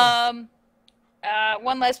 One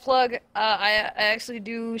last plug. I actually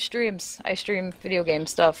do streams. I stream video game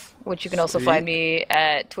stuff, which you can also find me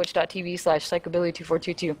at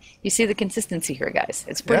twitch.tv/Psychobilly2422. You see the consistency here, guys.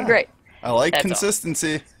 It's pretty great. I like That's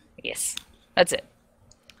consistency. All. Yes. That's it.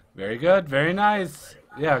 Very good. Very nice.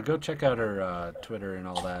 Yeah, go check out her Twitter and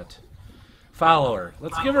all that. Follow her.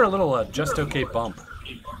 Let's give her a little just okay bump.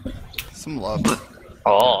 Some love.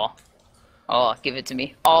 Oh, give it to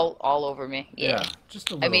me. All over me. Yeah.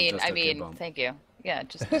 Just a little. I mean, bump. thank you. Yeah,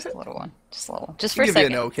 just a little one. Just a little one. Just for a give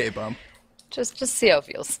second. You an okay bump. Just see how it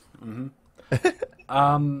feels.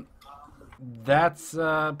 That's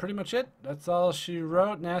pretty much it. That's all she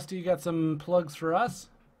wrote. Nasty, you got some plugs for us?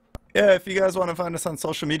 Yeah, if you guys want to find us on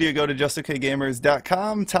social media, go to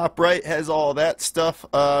justokgamers.com. Top right has all that stuff.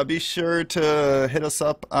 Be sure to hit us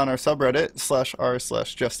up on our subreddit,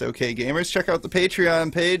 /r/justokgamers. Check out the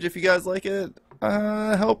Patreon page if you guys like it.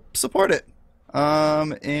 Help support it.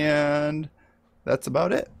 And that's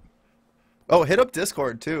about it. Oh, hit up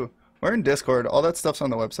Discord, too. We're in Discord. All that stuff's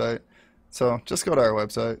on the website. So just go to our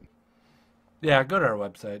website. Yeah, go to our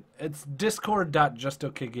website. It's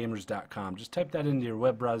discord.justokgamers.com. Just type that into your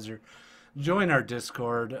web browser. Join our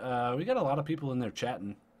Discord. We got a lot of people in there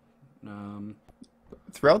chatting.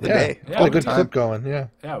 Throughout the day. Yeah, got a good clip going, yeah.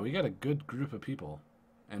 Yeah, we got a good group of people.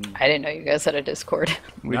 And I didn't know you guys had a Discord.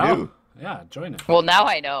 We do. Yeah, join it. Well, now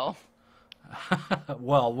I know.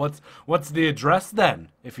 Well, what's the address then,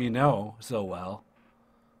 if you know so well?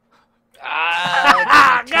 2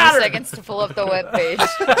 seconds to pull up the webpage.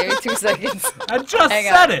 Give me 2 seconds. I just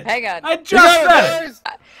said it. Hang on. I just said it.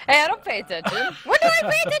 Hey, I don't pay attention. When do I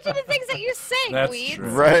pay attention to things that you say, That's Weeds? true.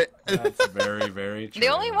 Right. That's very, very true. The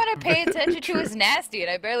only one I pay attention to is Nasty,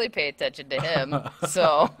 and I barely pay attention to him.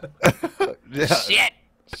 So. Yeah. Shit.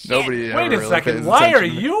 Nobody Wait ever a really second. pays Why are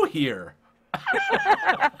attention. you here?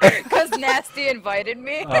 Because Nasty invited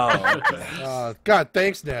me. Oh, okay. God,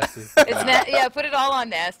 thanks, Nasty. Yeah, put it all on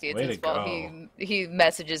Nasty. It's Way his to fault. go. He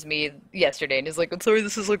messages me yesterday and he's like, "I'm sorry,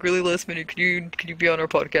 this is like really last minute. Could you be on our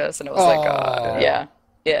podcast?" And I was like, "Yeah."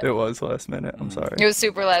 It was last minute. I'm sorry. It was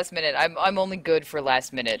super last minute. I'm only good for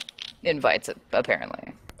last minute invites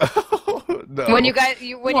apparently. No. When you guys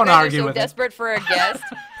are so desperate for a guest,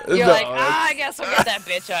 you're No, like, I guess we'll get that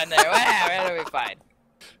bitch on there. Whatever, it'll be fine.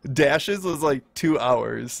 Dashes was like 2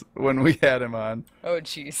 hours when we had him on. Oh,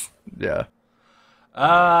 jeez. Yeah.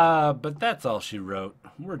 But that's all she wrote.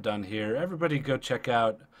 We're done here. Everybody go check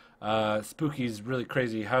out Spooky's really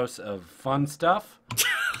crazy house of fun stuff.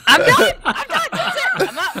 I'm done. That's it.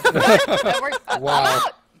 I'm out. Wow. I'm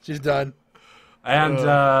out. She's done. And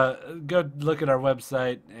go look at our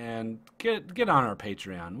website and get on our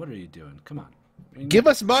Patreon. What are you doing? Come on. Give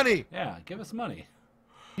us money. Yeah, give us money.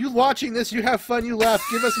 You watching this, you have fun, you laugh.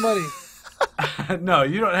 Give us money. No,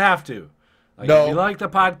 you don't have to. Like, No. If you like the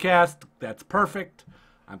podcast, that's perfect.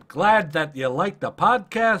 I'm glad that you like the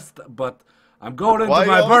podcast, but I'm going into Why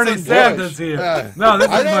my you Bernie always Sanders Bush? here. No, this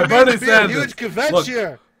is my Bernie Sanders. Huge kvetch Look,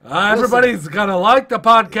 here. everybody's gonna like the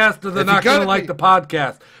podcast, or they're If you not gonna gotta like be- the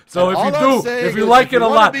podcast. So And if you all I'm do, saying if you is, like if it you a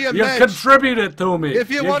wanna lot, be a you mensch- contribute it to me. If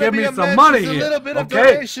you wanna give be me a some mensch, money it's a here, little bit of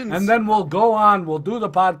okay? donations. And then we'll go on. We'll do the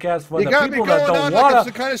podcast for You the gotta be people that going don't on like wanna it's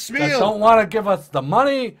some kind of spiel. that don't want to give us the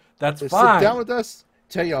money. That's Just fine. sit down with us,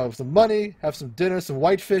 tell you have some money, have some dinner, some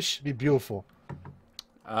whitefish. Be beautiful.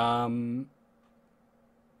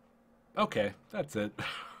 Okay, that's it.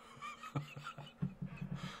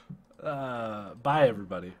 Bye,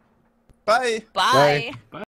 everybody. Bye. Bye. Bye.